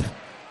one, Lord.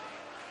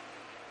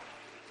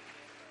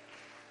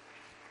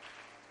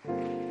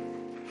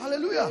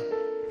 Hallelujah.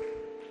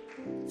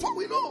 For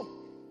we know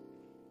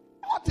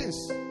all things.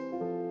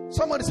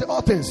 Somebody say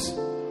all things.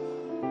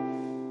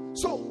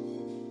 So,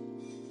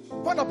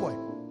 Wonder Boy,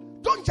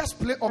 don't just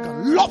play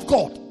organ. Love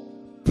God.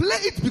 Play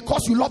it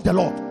because you love the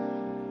Lord.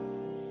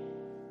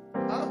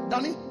 Huh?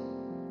 Danny?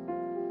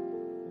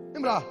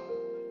 Imra?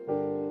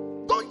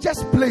 Don't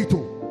just play it.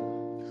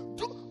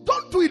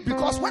 Don't do it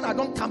because when I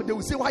don't come, they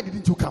will say, why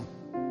didn't you come?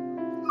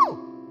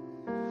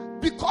 No.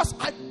 Because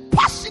I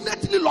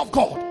passionately love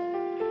God.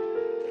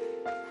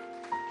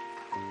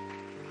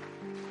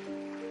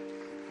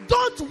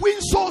 Don't win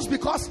souls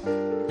because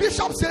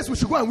Bishop says we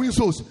should go and win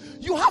souls.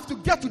 You have to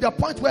get to the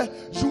point where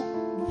you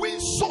win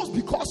souls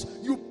because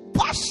you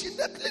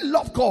passionately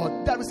love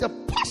God. There is a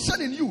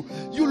passion in you.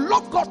 You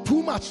love God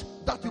too much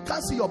that you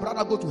can't see your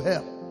brother go to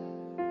hell.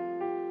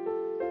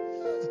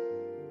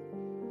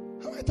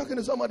 Am I talking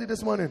to somebody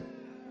this morning?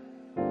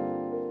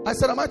 I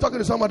said, am I talking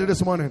to somebody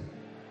this morning?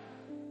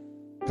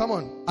 Come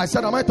on. I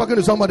said, am I talking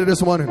to somebody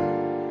this morning?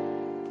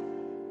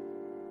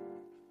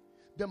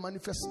 The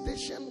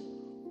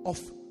manifestation of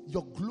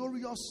your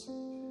glorious,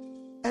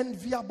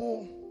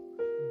 enviable,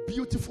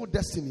 beautiful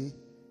destiny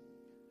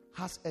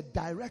has a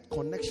direct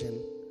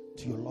connection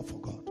to your love for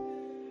God.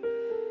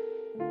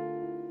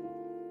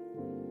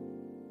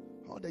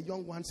 All the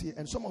young ones here,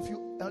 and some of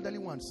you elderly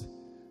ones,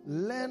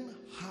 learn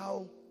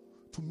how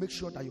to make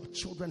sure that your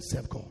children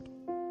serve God.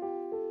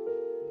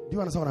 Do you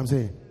understand what I'm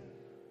saying?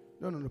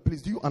 No,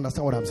 please, do you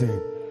understand what I'm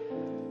saying?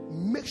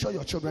 Make sure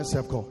your children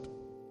serve God.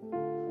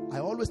 I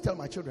always tell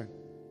my children,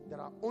 there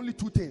are only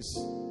two things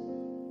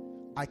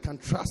I can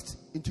trust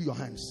into your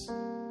hands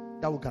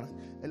that will guarantee.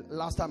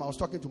 Last time I was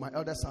talking to my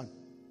elder son,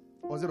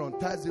 was it on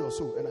Thursday or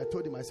so, and I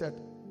told him, I said,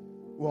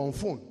 we're on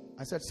phone.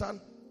 I said,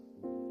 son,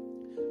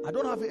 I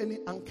don't have any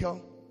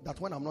uncle that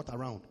when I'm not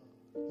around,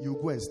 you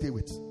go and stay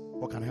with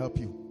or can help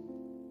you.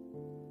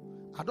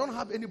 I don't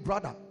have any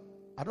brother,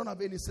 I don't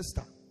have any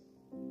sister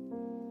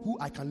who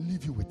I can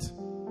leave you with.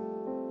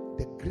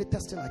 The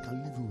greatest thing I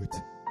can leave you with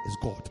is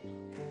God.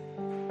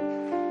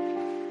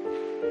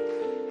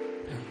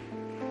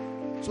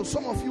 So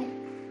some of you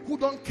who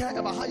don't care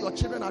about how your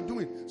children are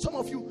doing, some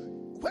of you,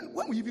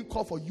 when we even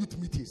call for youth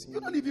meetings, you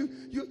don't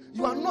even,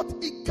 you are not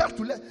eager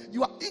to let,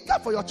 you are eager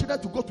for your children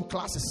to go to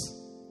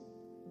classes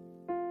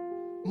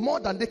more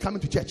than they come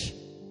into church.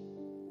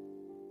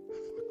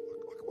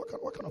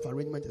 What kind of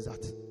arrangement is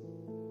that?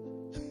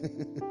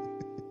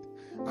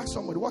 Ask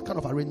somebody, what kind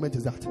of arrangement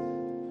is that?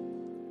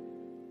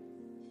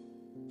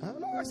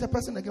 Ask the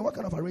person again, what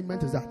kind of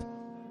arrangement is that?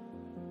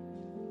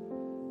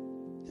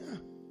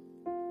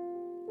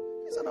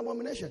 It's an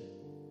abomination.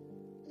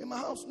 In my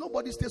house,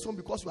 nobody stays home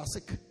because you are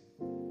sick.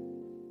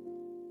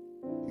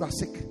 You are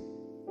sick.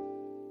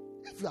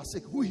 If you are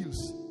sick, who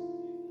heals?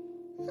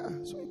 Yeah,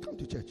 so you come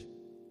to church.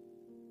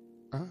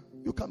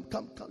 You come.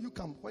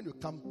 When you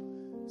come,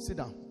 sit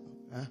down.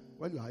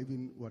 When you are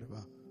even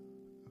whatever.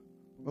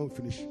 When we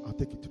finish, I'll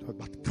take you to the.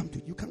 But come to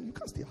you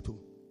can't stay at home.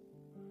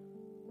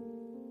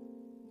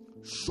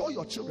 Show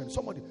your children,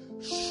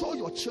 show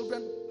your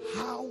children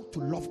how to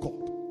love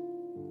God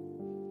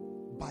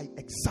by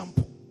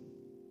example.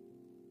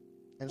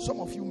 And some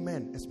of you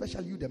men,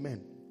 especially you the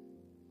men,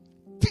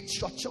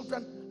 teach your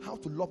children how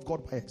to love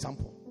God by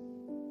example.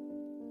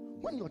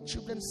 When your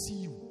children see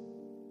you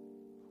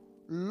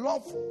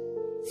love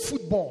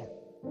football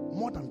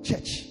more than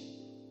church,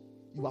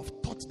 you have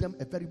taught them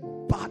a very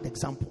bad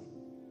example.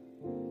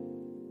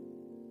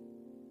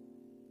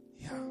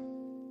 Yeah.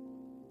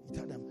 You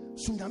tell them,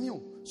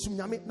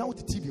 Sunyami, now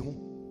the TV.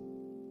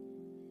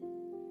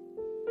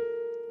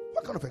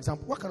 What kind of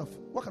example? What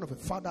kind of a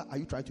father are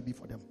you trying to be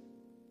for them?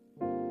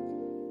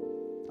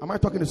 Am I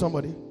talking to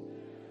somebody?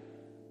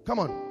 Come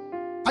on.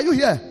 Are you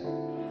here?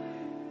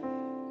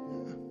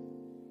 Yeah.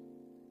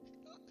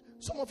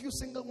 Some of you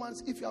single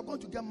ones, if you are going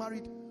to get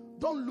married,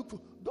 don't look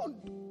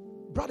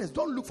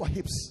for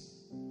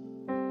hips.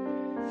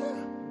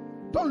 Yeah.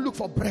 Don't look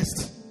for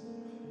breast.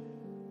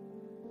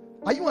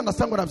 Are you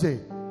understand what I'm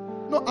saying?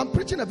 No, I'm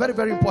preaching a very,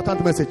 very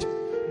important message.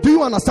 Do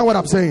you understand what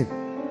I'm saying?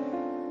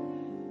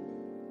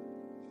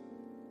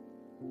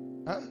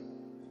 Huh?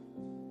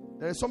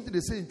 There is something they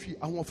say in tree.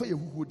 I want for you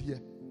who would hear.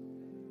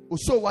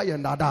 So why you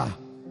nada?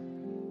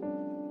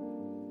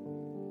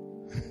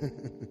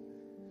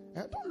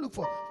 Don't look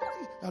for.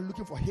 You are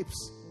looking for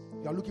hips.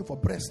 You are looking for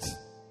breast.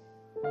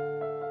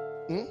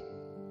 You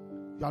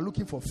are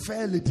looking for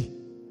fair lady.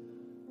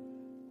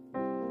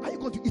 Are you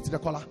going to eat the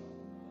collar?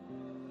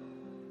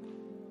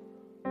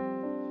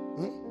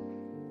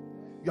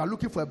 You are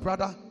looking for a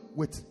brother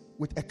with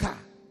a car.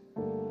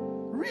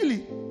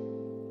 Really?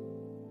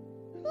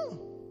 No.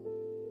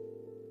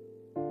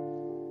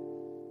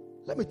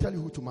 Let me tell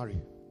you who to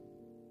marry.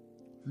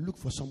 Look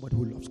for somebody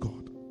who loves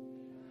God,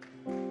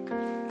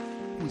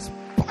 who is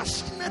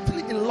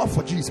passionately in love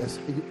for Jesus,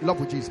 in love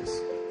with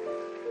Jesus.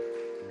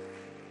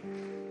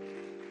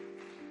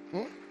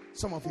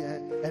 Some of you,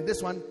 and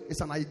this one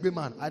is an Aigbe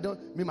man.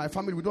 My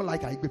family, we don't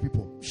like Aigbe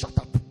people. Shut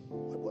up.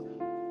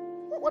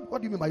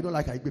 What do you mean by you don't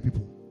like Aigbe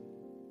people?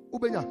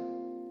 Ubenya.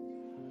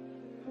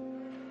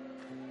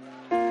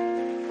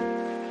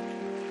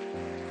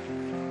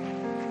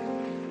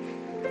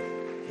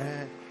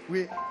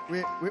 We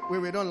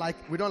don't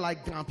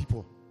like Ghana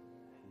people.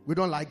 We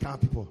don't like Ghana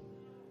people.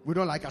 We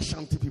don't like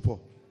Ashanti people.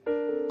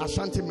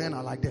 Ashanti men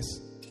are like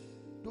this.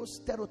 Those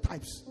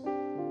stereotypes.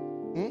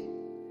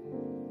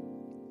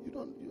 You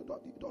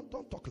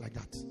don't talk like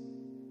that.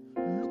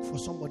 Look for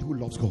somebody who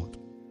loves God.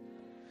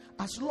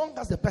 As long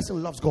as the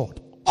person loves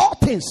God, all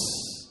things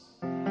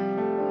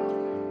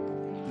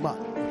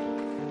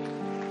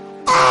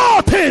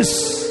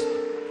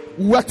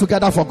work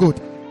together for good.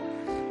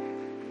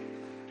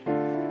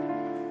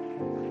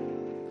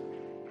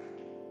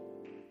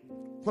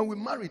 When we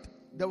married,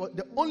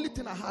 the only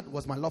thing I had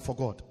was my love for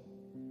God.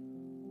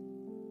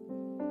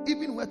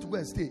 Even where to go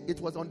and stay,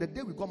 it was on the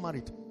day we got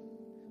married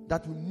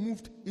that we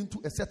moved into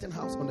a certain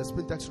house on the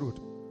Spintex Road.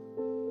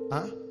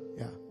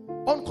 Yeah.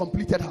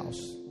 Uncompleted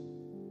house.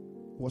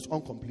 Was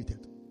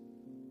uncompleted.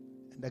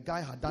 And the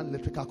guy had done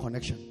electrical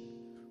connection.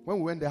 When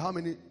we went there, how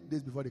many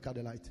days before they cut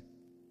the light?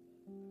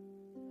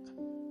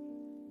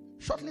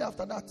 Shortly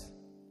after that,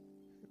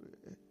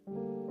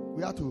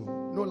 we had to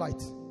no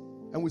light.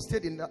 And we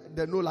stayed in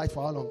the no light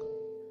for how long?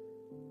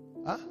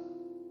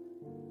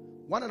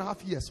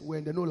 1.5 years we were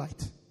in the no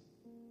light.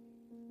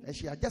 And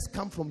she had just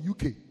come from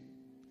UK.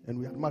 And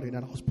we had married,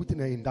 and I was putting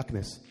her in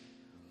darkness.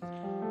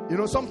 You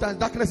know, sometimes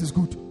darkness is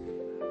good.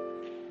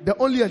 The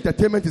only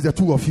entertainment is the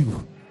two of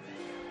you.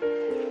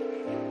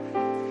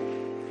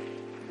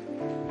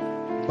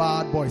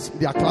 Bad boys.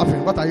 They are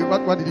clapping. What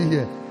did you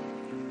hear?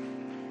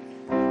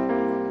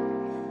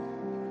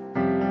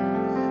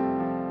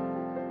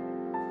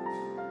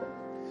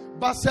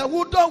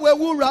 Basewudo we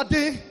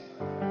wurade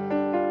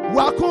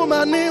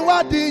wakuma ni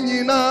wadi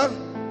nyina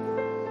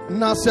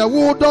na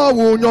sewudo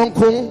wo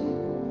nyonko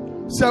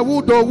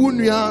sewudo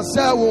wunua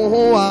sewu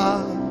ho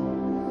a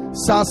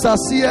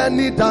sasase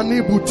ni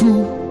dani butu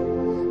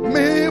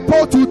mi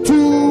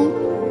potutu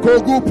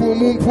kogupu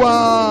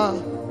mumpwa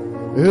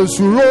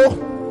esuro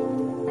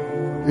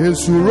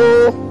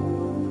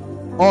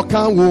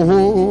okan wo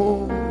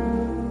ho.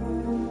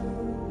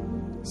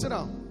 Sit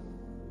down.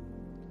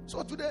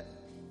 So today,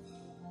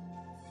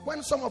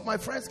 when some of my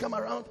friends come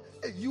around,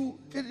 I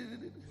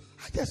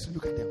just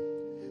look at them.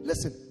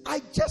 Listen,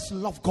 I just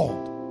love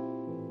God.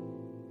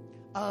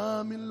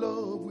 I'm in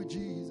love with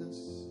Jesus,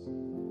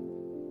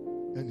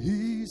 and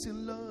He's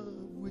in love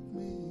with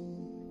me.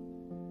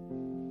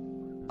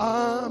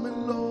 I'm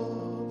in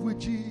love with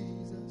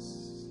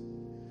Jesus,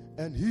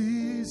 and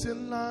He's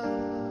in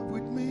love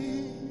with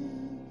me.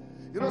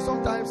 You know,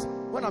 sometimes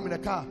when I'm in a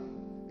car,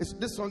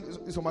 this song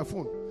is on my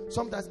phone.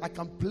 Sometimes I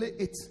can play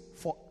it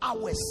for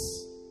hours.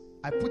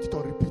 I put it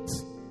on repeat,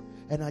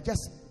 and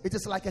it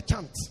is like a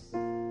chant.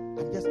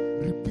 I'm just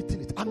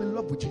repeating it. I'm in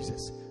love with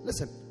Jesus.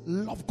 Listen,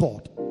 love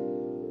God.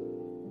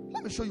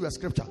 Let me show you a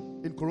scripture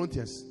in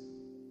Corinthians.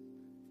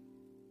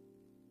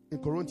 In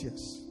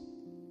Corinthians.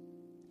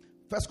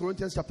 1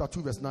 Corinthians chapter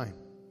 2 verse 9.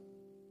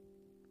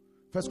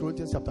 1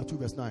 Corinthians chapter 2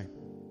 verse 9.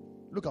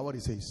 Look at what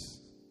he says.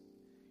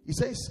 He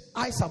says,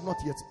 eyes have not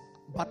yet,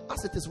 but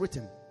as it is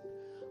written,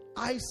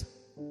 eyes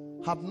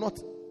have not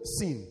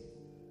seen,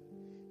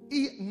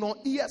 nor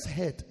ears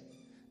heard,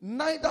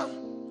 neither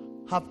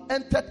have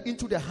entered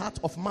into the heart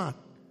of man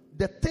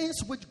the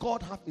things which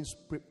God have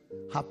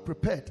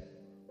prepared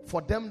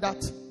for them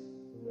that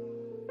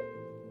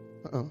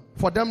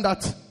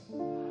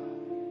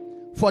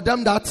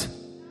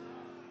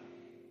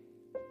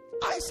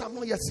eyes have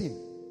not yet seen.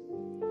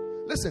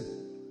 Listen,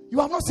 you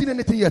have not seen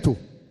anything yet. Oh.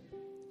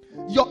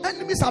 Your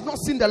enemies have not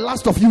seen the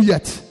last of you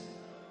yet.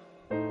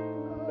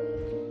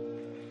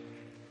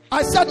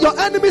 I said your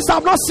enemies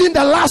have not seen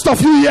the last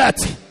of you yet.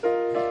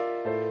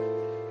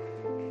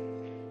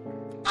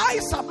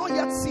 Eyes have not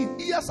yet seen,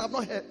 ears have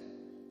not heard,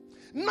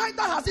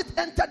 neither has it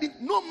entered in.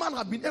 No man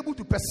has been able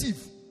to perceive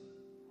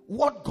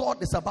what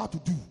God is about to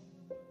do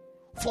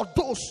for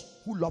those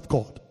who love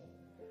God.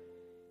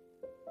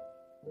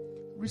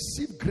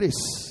 Receive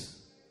grace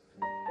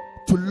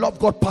to love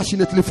God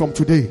passionately from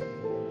today.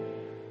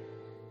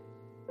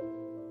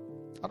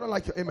 I don't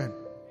like your amen.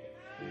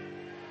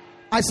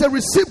 I say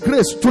receive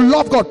grace to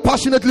love God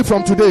passionately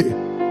from today.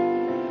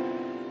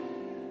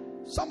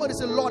 Somebody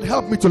say, Lord,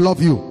 help me to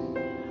love you.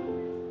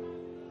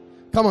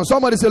 Come on,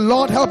 somebody say,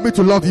 Lord, help me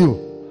to love you.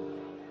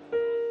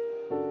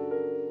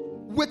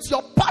 With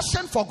your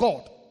passion for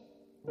God,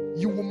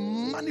 you will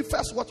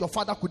manifest what your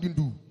father couldn't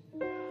do.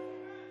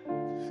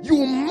 You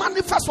will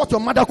manifest what your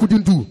mother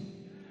couldn't do.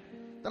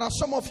 There are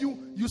some of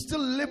you, you still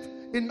live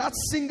in that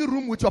single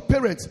room with your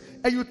parents,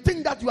 and you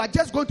think that you are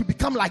just going to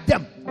become like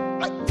them.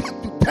 I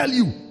came to tell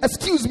you,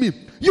 excuse me,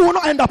 you will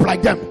not end up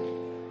like them.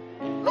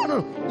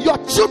 No. Your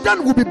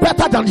children will be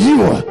better than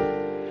you.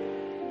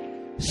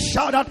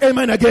 Shout out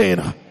amen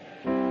again.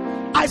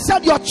 I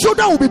said your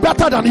children will be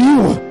better than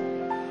you.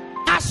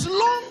 As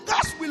long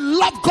as we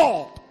love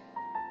God.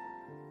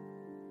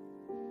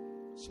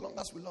 As long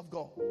as we love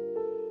God.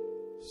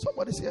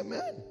 Somebody say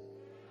amen.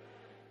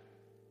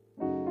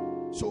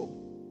 So,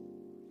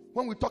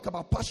 when we talk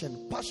about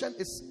passion, passion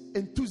is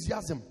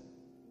enthusiasm.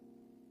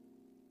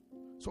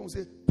 So we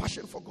say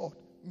passion for God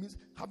means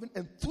having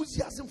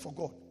enthusiasm for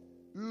God,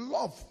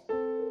 love,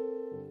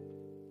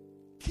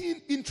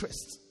 keen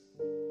interest,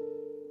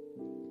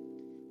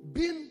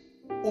 being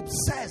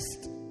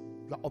obsessed.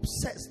 You are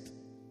obsessed.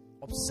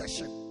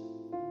 Obsession.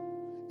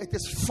 It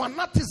is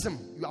fanaticism.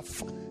 You are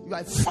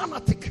a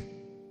fanatic.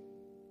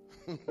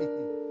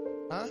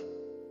 Huh?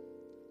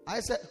 I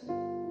said,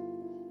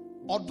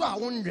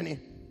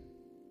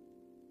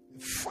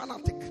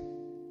 fanatic.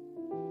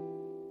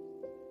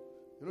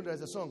 You know,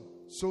 there's a song,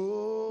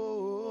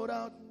 sold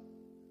out.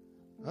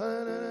 I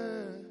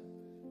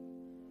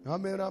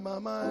made up my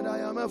mind, I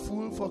am a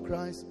fool for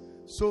Christ.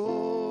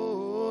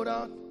 Sold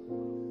out.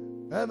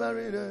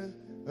 Every day,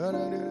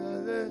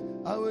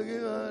 I will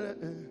give her.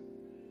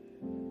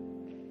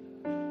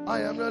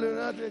 I am not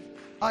lunatic.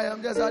 I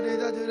am just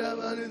addicted to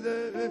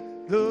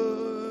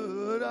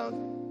them.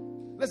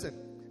 Listen,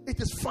 it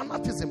is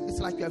fanaticism. It's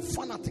like you're a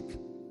fanatic.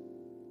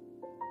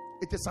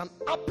 It is an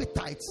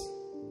appetite,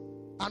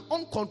 an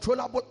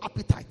uncontrollable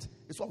appetite.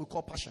 It's what we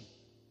call passion.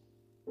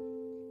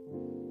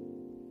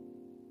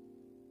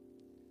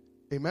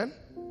 Amen.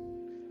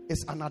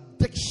 It's an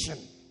addiction.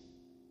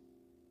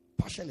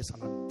 Passion is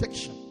an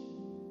addiction.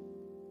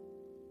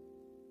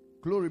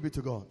 Glory be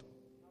to God.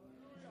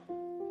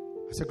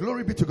 I say,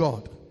 glory be to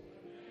God.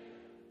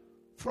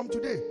 From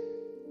today,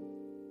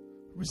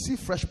 receive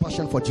fresh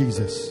passion for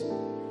Jesus.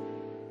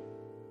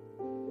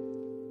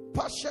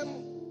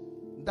 Passion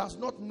does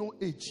not know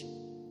age.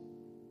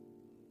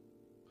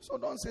 So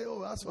don't say,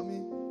 oh, as for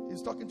me,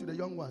 he's talking to the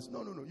young ones.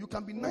 No. You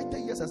can be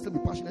 90 years and still be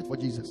passionate for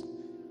Jesus.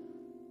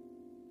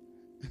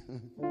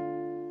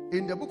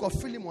 In the book of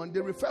Philemon,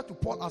 they refer to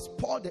Paul as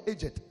Paul the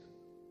aged.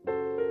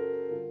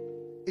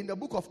 In the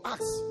book of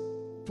Acts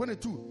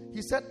 22,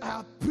 he said, I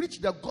have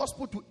preached the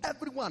gospel to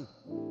everyone,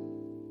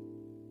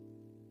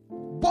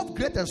 both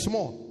great and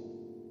small.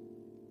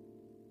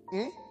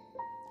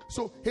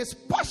 So his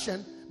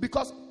passion,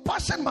 because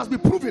passion must be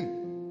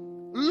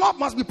proven, love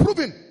must be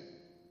proven.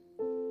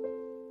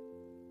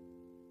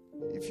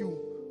 If you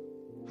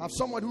have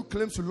someone who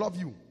claims to love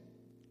you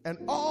and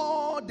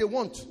all they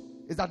want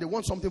is that they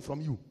want something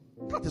from you,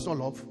 that is not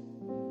love.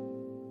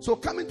 So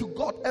coming to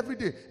God every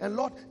day and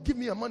Lord, give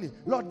me your money,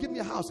 Lord, give me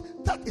a house,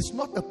 that is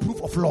not a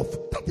proof of love.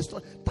 That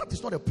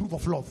is not a proof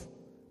of love.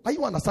 Are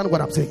you understanding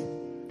what I'm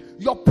saying?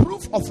 Your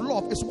proof of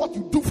love is what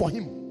you do for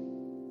him.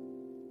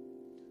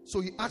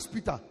 So he asked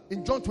Peter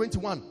in John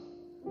 21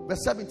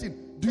 verse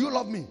 17, do you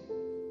love me?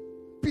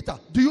 Peter,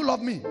 do you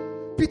love me?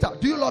 Peter,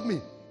 do you love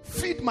me?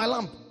 Feed my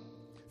lamb,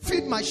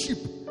 feed my sheep,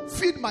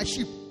 feed my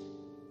sheep.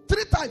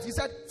 3 times he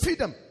said, feed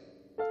them.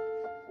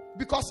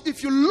 Because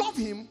if you love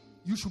him,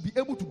 you should be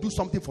able to do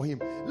something for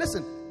him.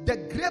 Listen, the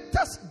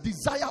greatest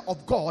desire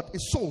of God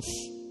is souls.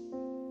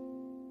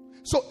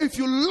 So if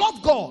you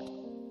love God,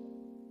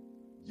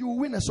 you will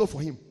win a soul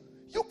for him.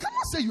 You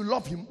cannot say you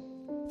love him.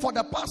 For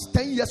the past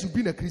 10 years you've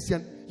been a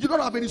Christian, you don't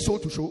have any soul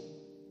to show.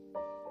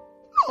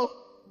 No.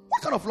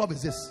 What kind of love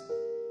is this?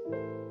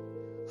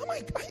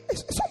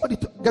 Is somebody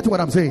getting what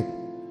I'm saying?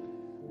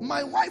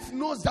 My wife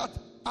knows that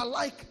I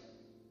like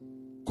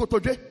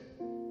kotoje.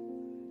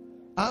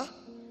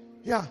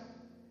 Yeah.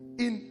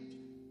 In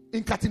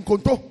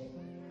Katinkonto.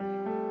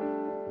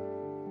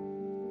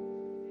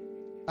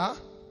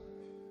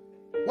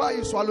 Why are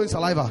you swallowing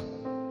saliva?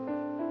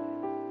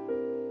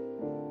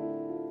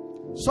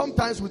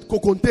 Sometimes with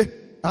kokonte.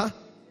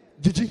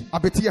 Gigi,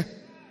 abetia.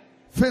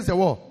 Face the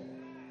wall.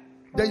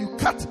 Then you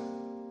cut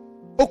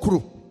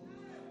okro.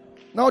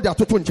 Now they are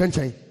total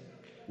chen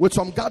with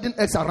some garden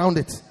eggs around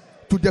it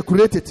to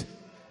decorate it.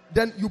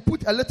 Then you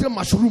put a little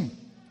mushroom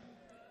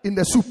in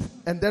the soup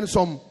and then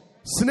some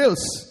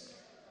snails.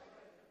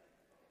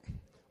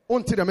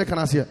 Until the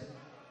mechanics here.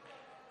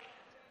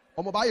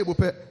 And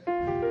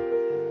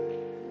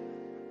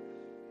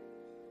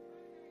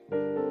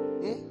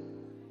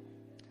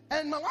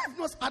my wife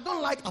knows I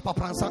don't like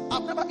apapransa.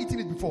 I've never eaten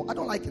it before. I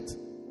don't like it.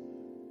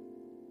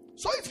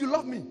 So if you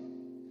love me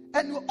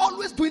and you're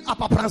always doing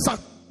apapransa,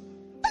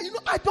 and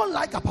I don't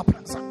like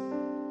apapransa.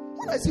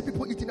 When I see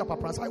people eating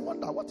apapransa, I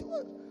wonder why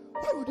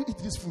would you eat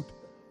this food?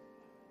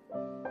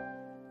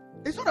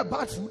 It's not a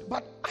bad food,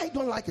 but I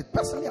don't like it.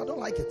 Personally, I don't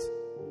like it.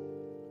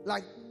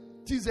 Like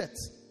TZ.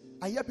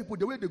 I hear people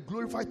the way they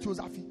glorify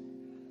Tiozafi.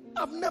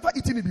 I've never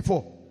eaten it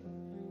before.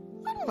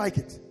 I don't like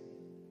it.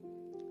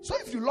 So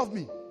if you love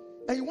me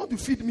and you want to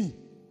feed me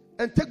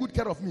and take good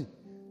care of me,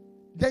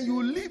 then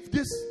you leave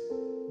this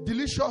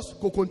delicious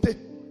kokonte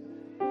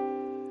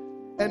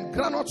and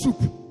granite soup,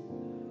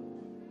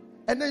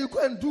 and then you go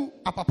and do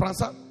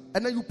apapransa,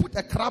 and then you put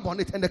a crab on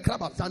it, and the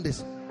crab has done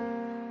this.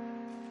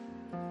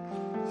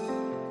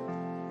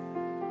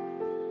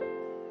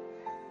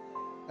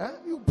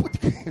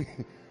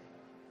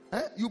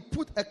 You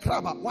put a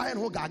crab at why and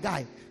who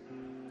guy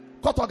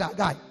koto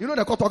guy. You know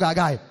the koto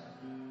guy,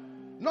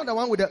 not the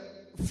one with the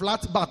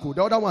flat back.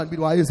 The other one be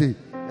what you say.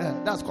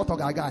 That's koto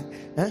guy.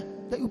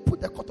 Then you put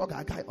the koto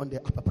guy on the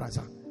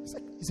apapransa.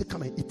 He said,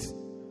 come and eat.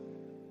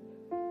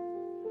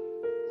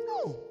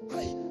 No,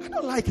 I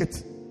don't like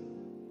it.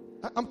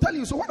 I'm telling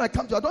you. So when I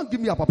come to you, don't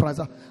give me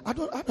apapransa. I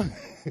don't I don't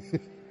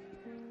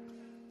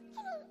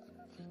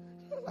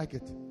like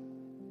it.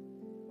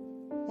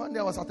 One day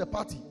I was at a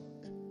party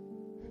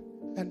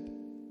and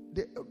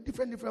the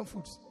different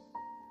foods.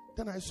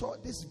 Then I saw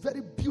this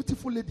very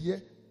beautiful lady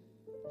here.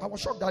 I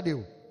was shocked that day.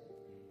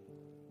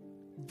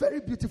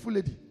 Very beautiful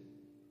lady.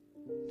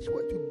 She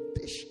went to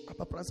dish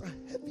apapransa,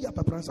 heavy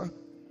apapransa.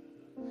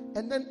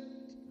 And then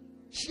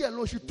she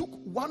alone, she took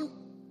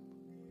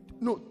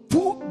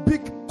two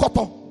big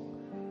cotton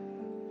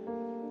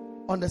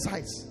on the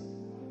sides.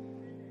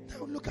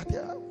 Now look at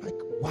her, I'm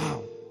like,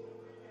 wow.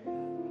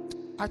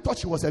 I thought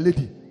she was a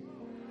lady.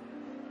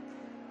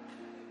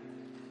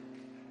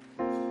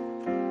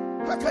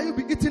 How can you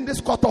be eating this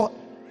cotton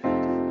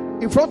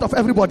in front of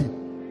everybody?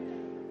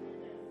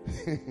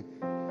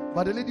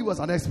 But the lady was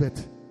an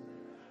expert.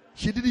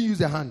 She didn't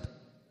use a hand.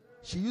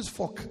 She used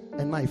fork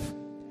and knife.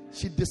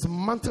 She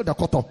dismantled the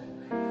cotton.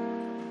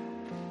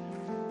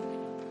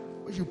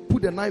 When she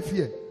put the knife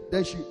here,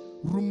 then she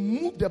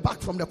removed the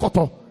back from the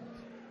cotton.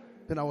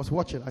 Then I was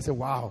watching. I said,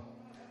 wow.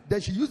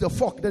 Then she used the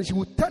fork. Then she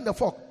would turn the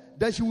fork.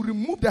 Then she would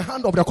remove the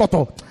hand of the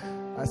cotton.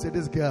 I said,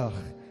 this girl,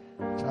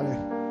 Charlie,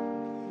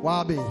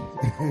 Wabi.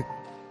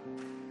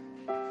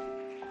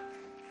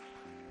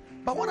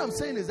 But what I'm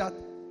saying is that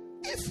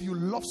if you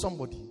love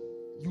somebody,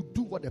 you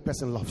do what the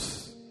person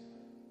loves.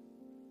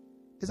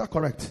 Is that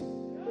correct?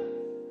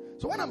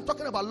 So when I'm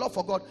talking about love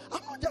for God,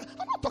 I'm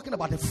not talking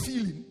about a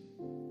feeling.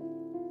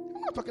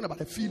 I'm not talking about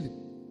a feeling.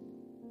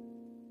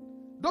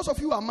 Those of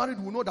you who are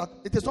married will know that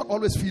it is not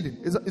always feeling.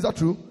 Is that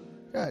true?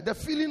 Yeah, the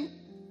feeling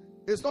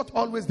is not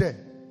always there.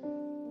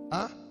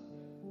 Now,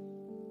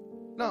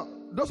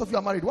 those of you who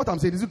are married, what I'm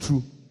saying, is it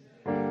true?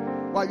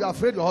 Why you are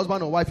afraid your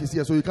husband or wife is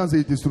here, so you can't say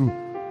it is true.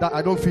 That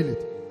I don't feel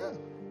it. Yeah.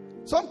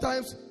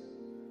 Sometimes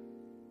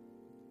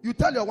you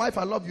tell your wife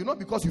I love you, not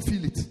because you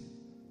feel it,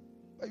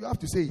 but you have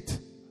to say it.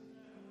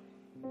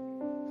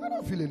 I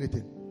don't feel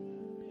anything.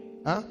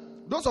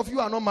 Those of you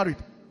who are not married,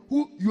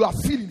 who you are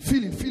feeling.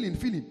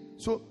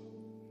 So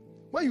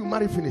when you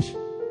marry finish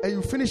and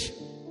you finish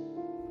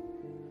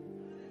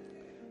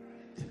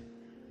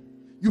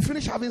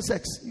having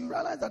sex, you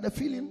realize that the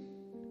feeling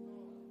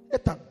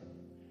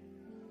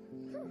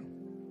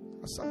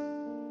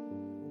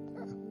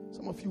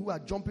some of you who are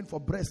jumping for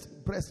breast,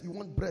 you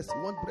want breast.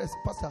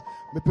 Pastor,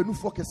 me penu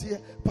focus here.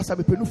 Pastor,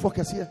 me penu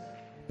focus here.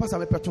 Pastor,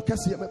 me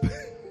petokes here.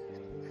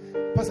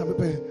 Pastor, me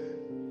pe.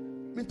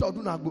 Minta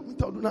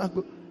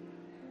odunago.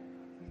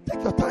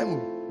 Take your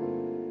time.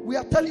 We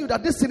are telling you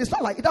that this thing is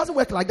not like, it doesn't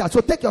work like that. So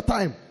take your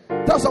time.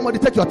 Tell somebody,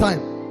 take your time.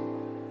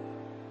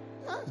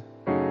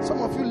 Some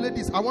of you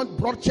ladies, I want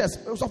broad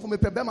chest. Also for me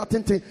pe be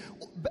matente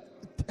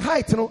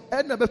height, you know.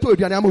 E na beto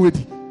aduane am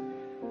wedi.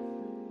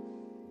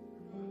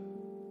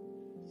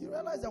 You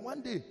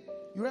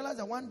realize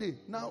that one day,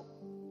 now,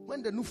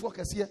 when the new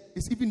focus here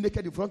is even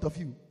naked in front of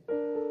you.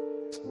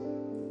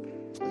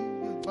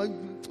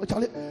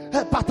 Charlie,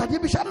 hey, Pastor, I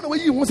don't know where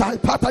you want to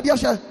Pastor.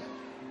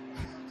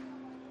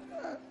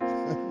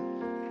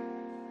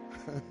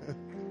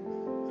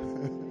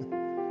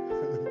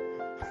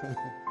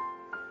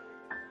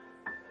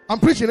 I'm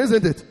preaching,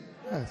 isn't it?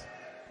 Yes.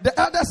 The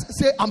elders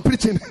say I'm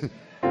preaching.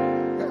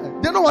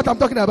 They know what I'm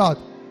talking about.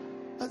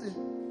 I say,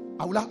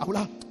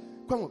 Aula.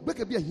 Come on, make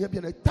a beer here.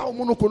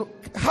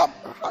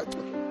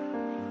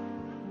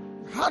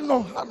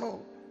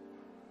 No.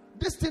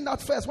 This thing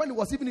at first, when it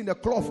was even in the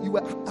cloth, you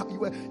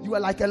were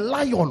like a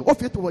lion.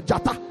 Off it to a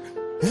jata.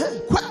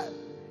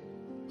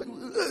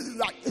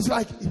 It's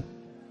like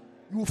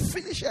you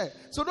finish it.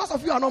 So those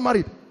of you who are not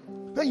married,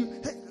 when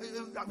you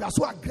are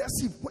so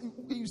aggressive, when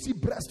you see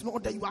breast,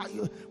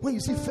 when you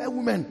see fair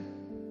women,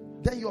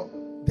 then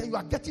you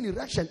are getting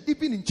erection.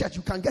 Even in church,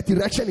 you can get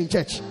erection in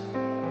church.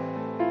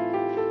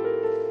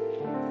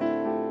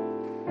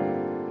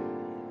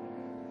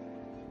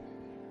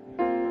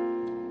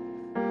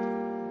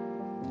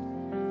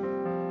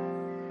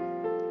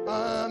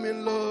 I'm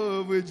in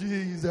love with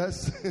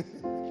Jesus.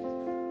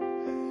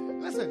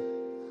 Listen,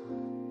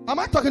 am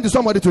I talking to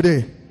somebody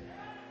today?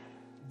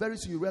 Very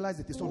soon you realize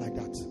that it's not like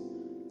that.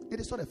 It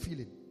is not a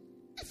feeling.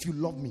 If you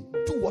love me,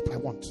 do what I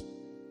want.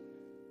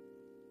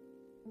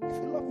 If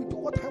you love me, do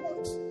what I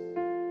want.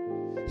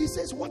 He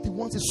says what he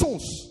wants is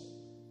souls.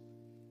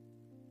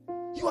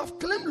 You have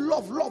claimed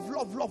love.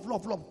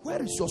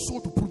 Where is your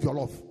soul to prove your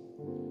love?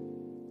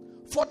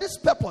 For this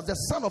purpose, the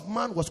Son of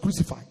Man was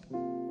crucified.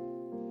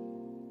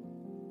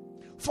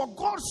 For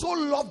God so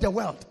loved the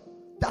world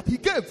that he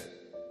gave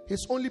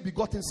his only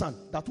begotten Son,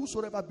 that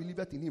whosoever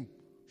believeth in him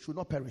should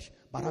not perish,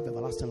 but have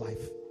everlasting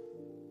life.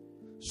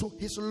 So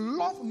his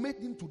love made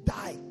him to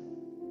die.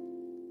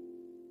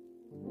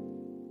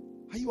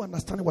 Are you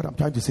understanding what I'm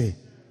trying to say?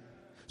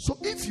 So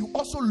if you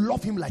also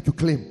love him like you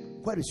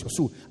claim, where is your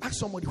soul? Ask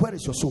somebody, where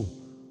is your soul?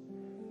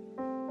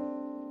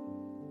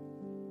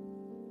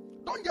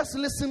 Don't just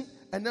listen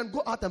and then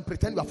go out and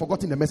pretend you have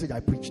forgotten the message I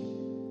preached.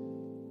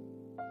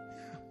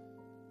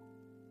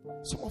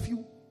 Some of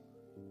you,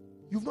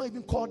 you've not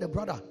even called a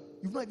brother.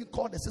 You've not even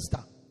called a sister.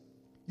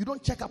 You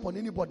don't check up on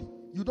anybody.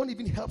 You don't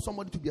even help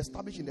somebody to be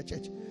established in the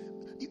church.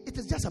 It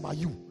is just about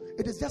you.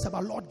 It is just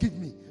about Lord give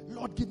me.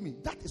 Lord give me.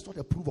 That is not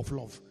a proof of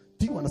love.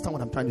 Do you understand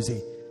what I'm trying to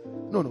say?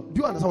 No. Do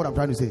you understand what I'm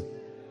trying to say?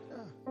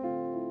 Yeah.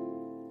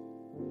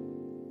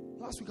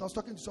 Last week I was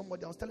talking to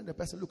somebody. I was telling the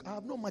person, look, I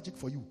have no magic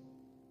for you.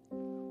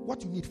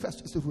 What you need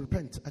first is to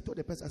repent. I told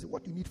the person, I said,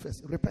 what you need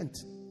first?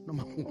 Repent.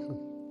 Number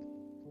one.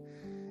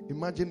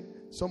 Imagine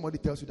somebody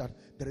tells you that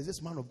there is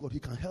this man of God, he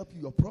can help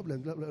you, your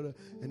problem, blah, blah, blah.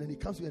 And then he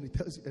comes to you and he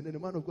tells you, and then the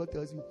man of God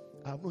tells you,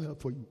 I have no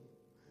help for you.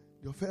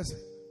 Your first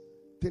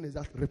thing is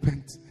that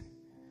repent.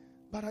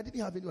 But I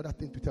didn't have any other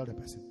thing to tell the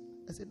person.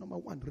 I said, number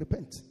one,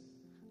 repent.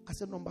 I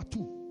said, number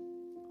two,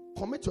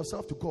 commit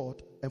yourself to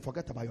God and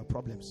forget about your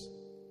problems.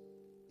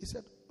 He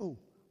said, oh.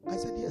 I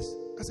said, yes.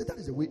 I said, that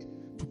is a way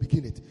to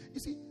begin it. You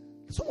see,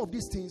 some of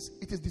these things,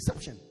 it is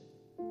deception.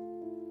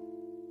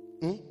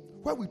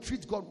 Where we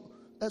treat God,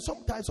 and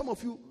sometimes some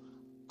of you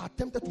are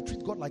tempted to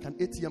treat God like an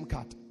ATM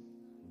card.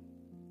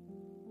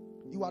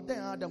 You are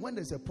there, then when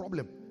there's a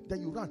problem,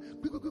 then you run.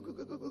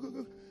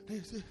 Then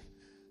you say,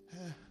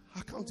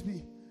 account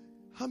B.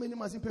 How many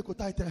months in pay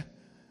tithe?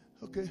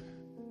 Okay.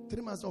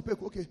 3 months of pay.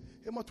 Okay.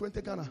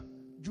 20 Ghana.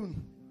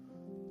 June.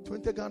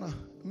 20 Ghana.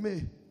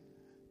 May.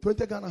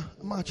 20 Ghana.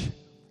 March.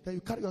 Then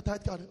you carry your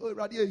tithe card. Oh,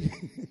 Radie.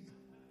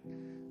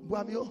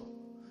 Buamio.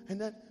 And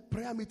then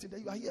prayer meeting,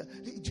 then you are here.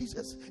 Hey,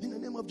 Jesus, in the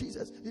name of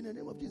Jesus, in the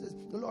name of Jesus,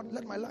 the Lord,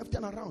 let my life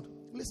turn around.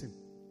 Listen,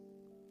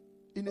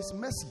 in his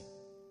mercy,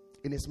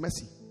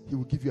 he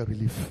will give you a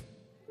relief.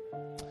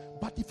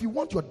 But if you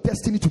want your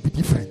destiny to be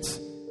different,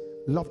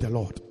 love the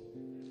Lord.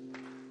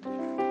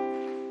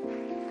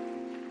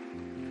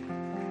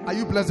 Are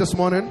you blessed this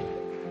morning?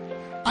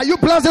 Are you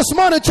blessed this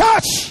morning,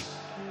 church?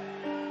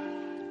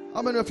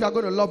 How many of you are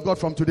going to love God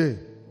from today?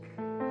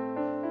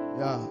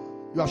 Yeah.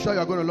 You are sure you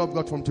are going to love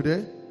God from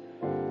today?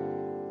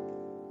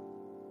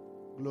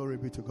 Glory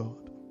be to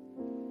God.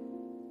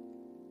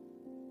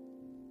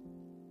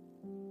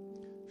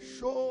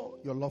 Show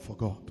your love for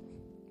God.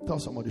 Tell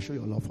somebody, show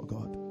your love for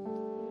God.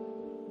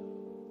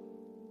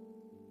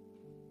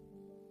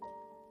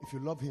 If you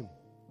love him,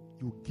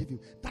 you will give him.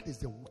 That is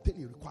the thing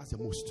he requires the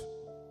most.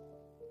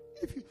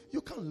 If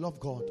you can't love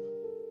God,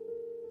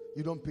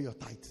 you don't pay your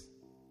tithe.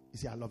 You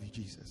say, I love you,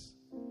 Jesus.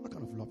 What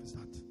kind of love is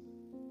that?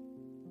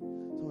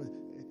 So,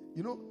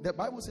 you know, the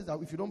Bible says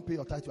that if you don't pay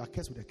your tithe, you are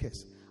cursed with a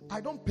curse.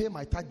 I don't pay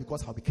my tithe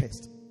because I'll be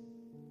cursed.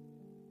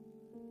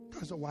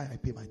 That's not why I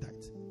pay my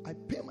tithe. I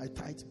pay my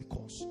tithe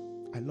because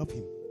I love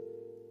him.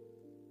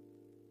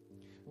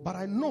 But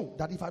I know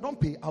that if I don't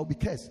pay, I'll be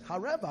cursed.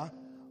 However,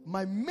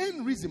 my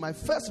main reason, my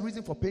first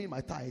reason for paying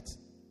my tithe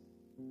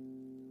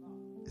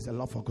is a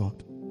love for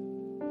God.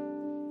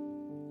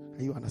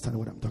 And you understand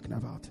what I'm talking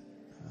about?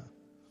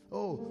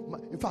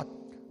 In fact,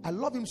 I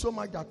love him so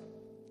much that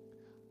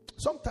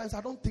sometimes I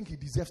don't think he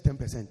deserves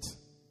 10%.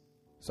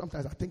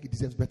 Sometimes I think he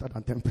deserves better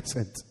than 10%. In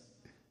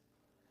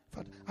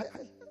fact,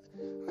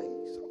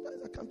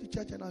 sometimes I come to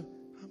church and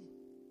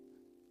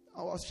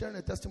I was sharing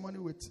a testimony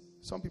with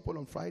some people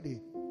on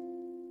Friday,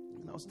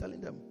 and I was telling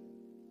them,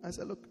 I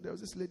said, look, there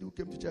was this lady who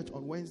came to church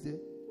on Wednesday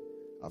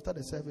after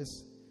the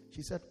service.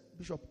 She said,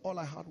 Bishop, all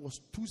I had was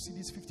 2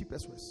 CDs, 50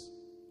 pesos.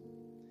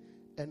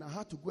 And I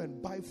had to go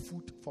and buy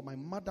food for my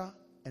mother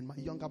and my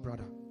younger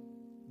brother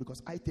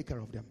because I take care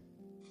of them.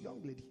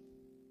 Young lady.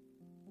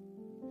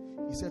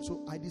 He said,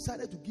 so I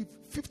decided to give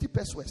 50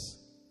 pesos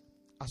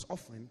as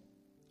offering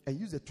and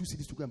use the 2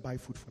 CDs to go and buy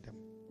food for them.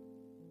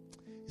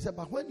 He said,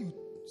 but when you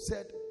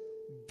said,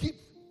 give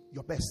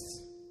your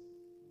best,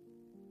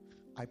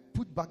 I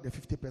put back the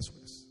 50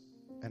 pesos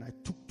and I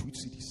took 2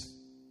 CDs.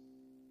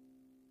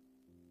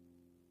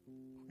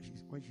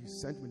 When she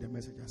sent me the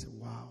message, I said,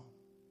 wow.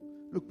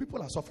 Look,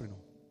 people are suffering.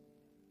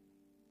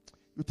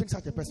 You think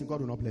such a person,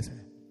 God will not bless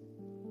her?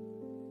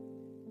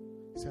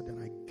 He said, then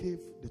I gave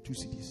the 2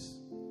 CDs.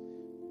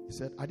 He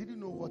said, I didn't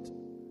know what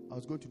I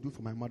was going to do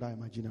for my mother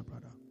and my junior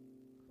brother.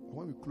 But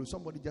when we closed,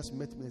 somebody just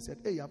met me and said,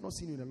 hey, I've not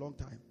seen you in a long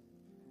time.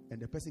 And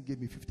the person gave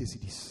me 50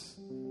 CDs.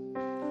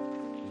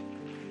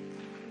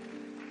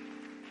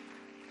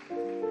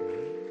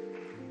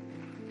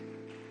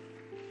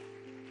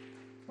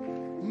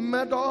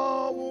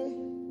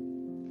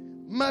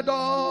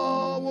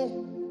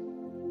 Medawo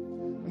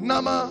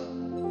Nama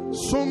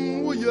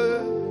Sumuye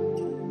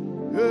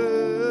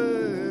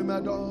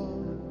Medawo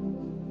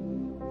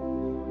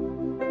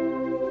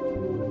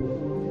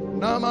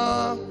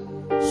Nama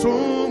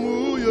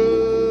Sumuye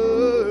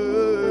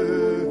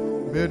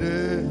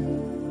Mede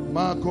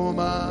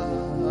Makoma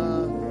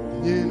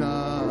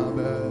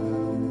Yinabe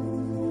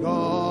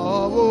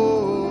Dawo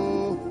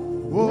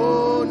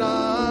Wona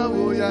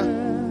Woya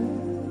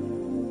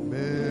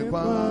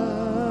Meba.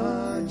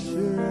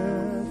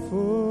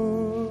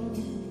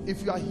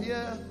 If you are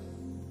here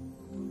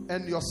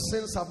and your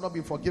sins have not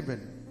been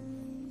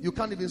forgiven, you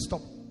can't even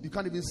stop. You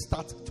can't even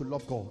start to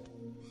love God.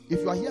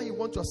 If you are here, you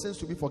want your sins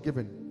to be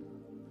forgiven,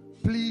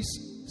 please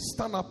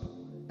stand up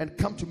and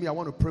come to me. I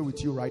want to pray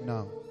with you right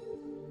now.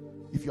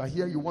 If you are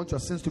here, you want your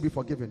sins to be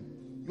forgiven.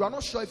 You are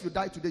not sure if you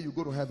die today, you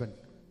go to heaven.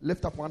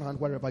 Lift up one hand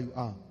wherever you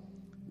are.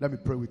 Let me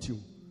pray with you.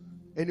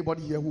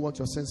 Anybody here who wants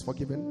your sins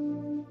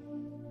forgiven?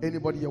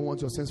 Anybody here who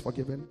wants your sins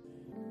forgiven?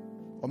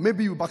 Or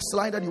maybe you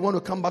backslided, you want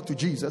to come back to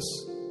Jesus.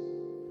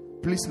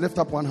 Please lift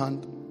up one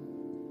hand.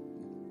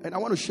 And I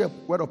want to share a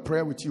word of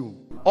prayer with you.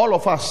 All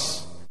of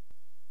us,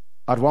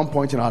 at one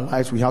point in our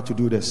lives, we have to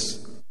do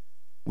this.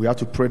 We have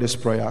to pray this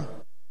prayer.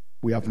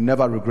 We have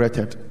never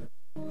regretted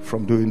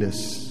from doing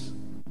this.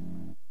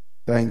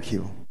 Thank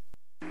you.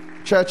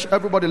 Church,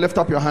 everybody lift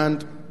up your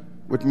hand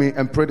with me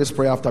and pray this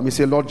prayer after me.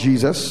 Say, Lord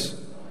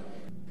Jesus,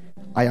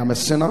 I am a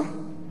sinner.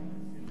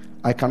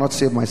 I cannot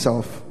save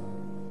myself.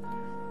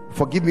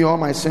 Forgive me all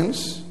my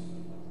sins.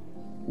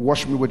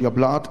 Wash me with your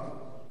blood.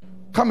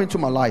 Come into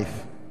my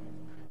life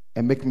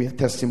and make me a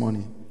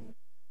testimony.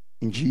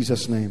 In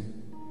Jesus'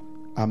 name,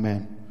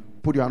 amen.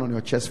 Put your hand on your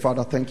chest.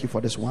 Father, thank you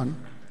for this one.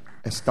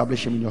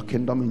 Establish him in your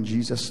kingdom in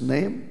Jesus'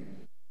 name.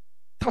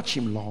 Touch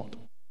him, Lord.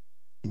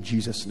 In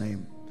Jesus'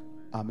 name,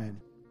 amen.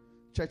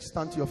 Church,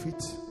 stand to your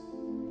feet.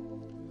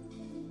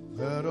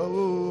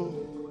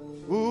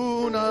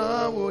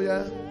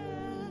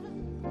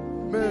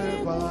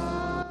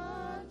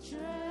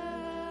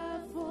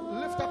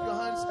 Lift up your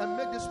hands and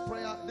make this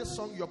prayer, this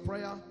song, your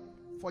prayer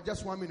for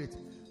just 1 minute.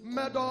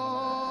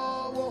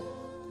 Medawo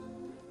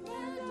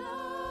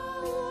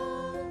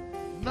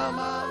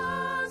Nama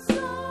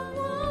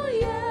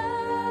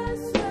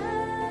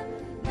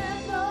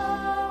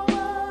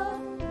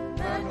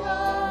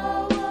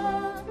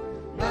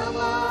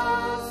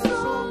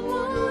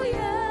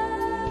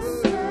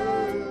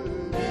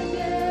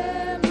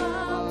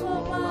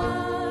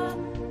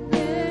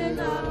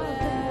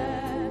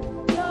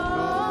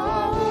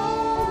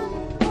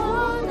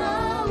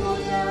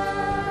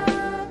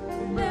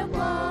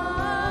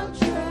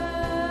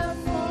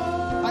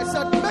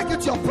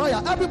your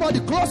prayer. Everybody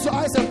close your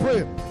eyes and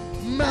pray.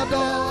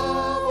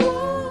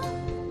 Medawo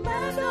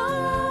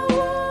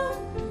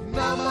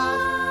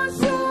Nama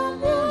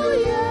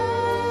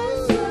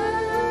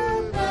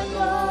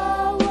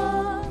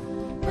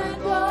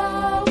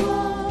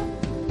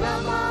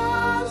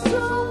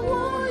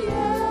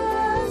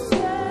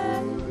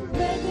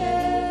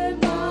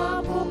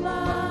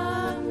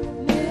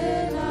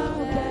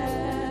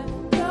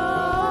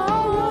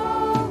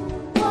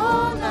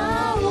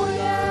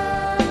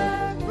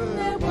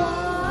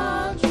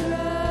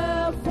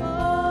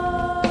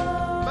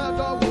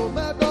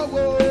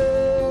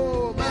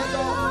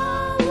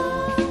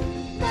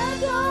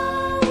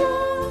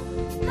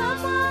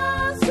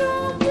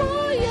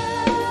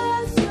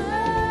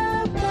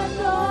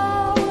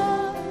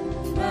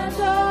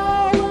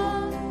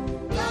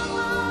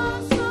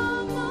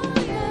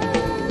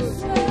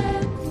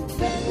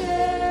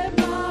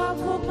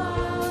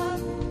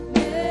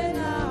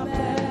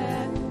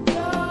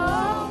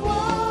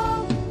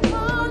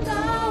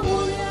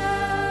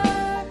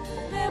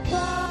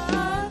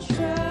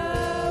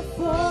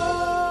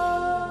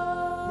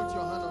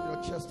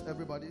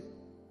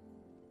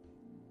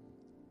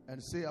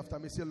and say after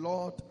me, say,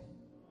 Lord,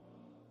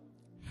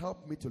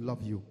 help me to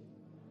love you.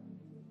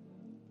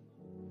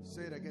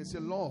 Say it again. Say,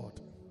 Lord,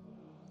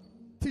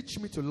 Teach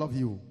me to love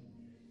you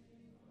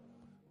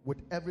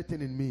with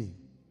everything in me.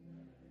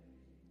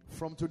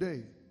 From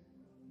today,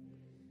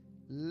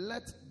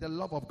 let the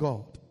love of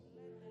God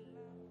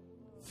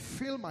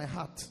fill my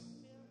heart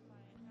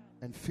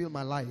and fill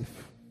my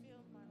life.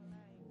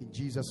 In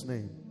Jesus'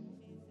 name.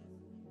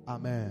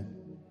 Amen.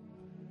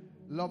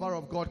 Lover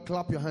of God,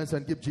 clap your hands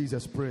and give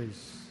Jesus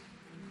praise.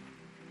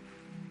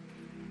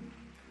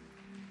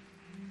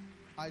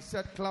 I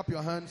said clap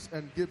your hands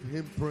and give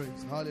him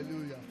praise.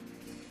 Hallelujah.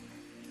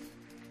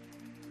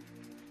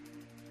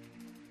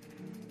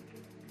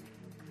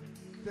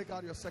 Take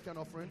out your second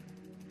offering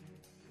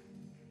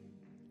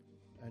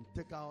and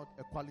take out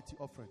a quality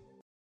offering.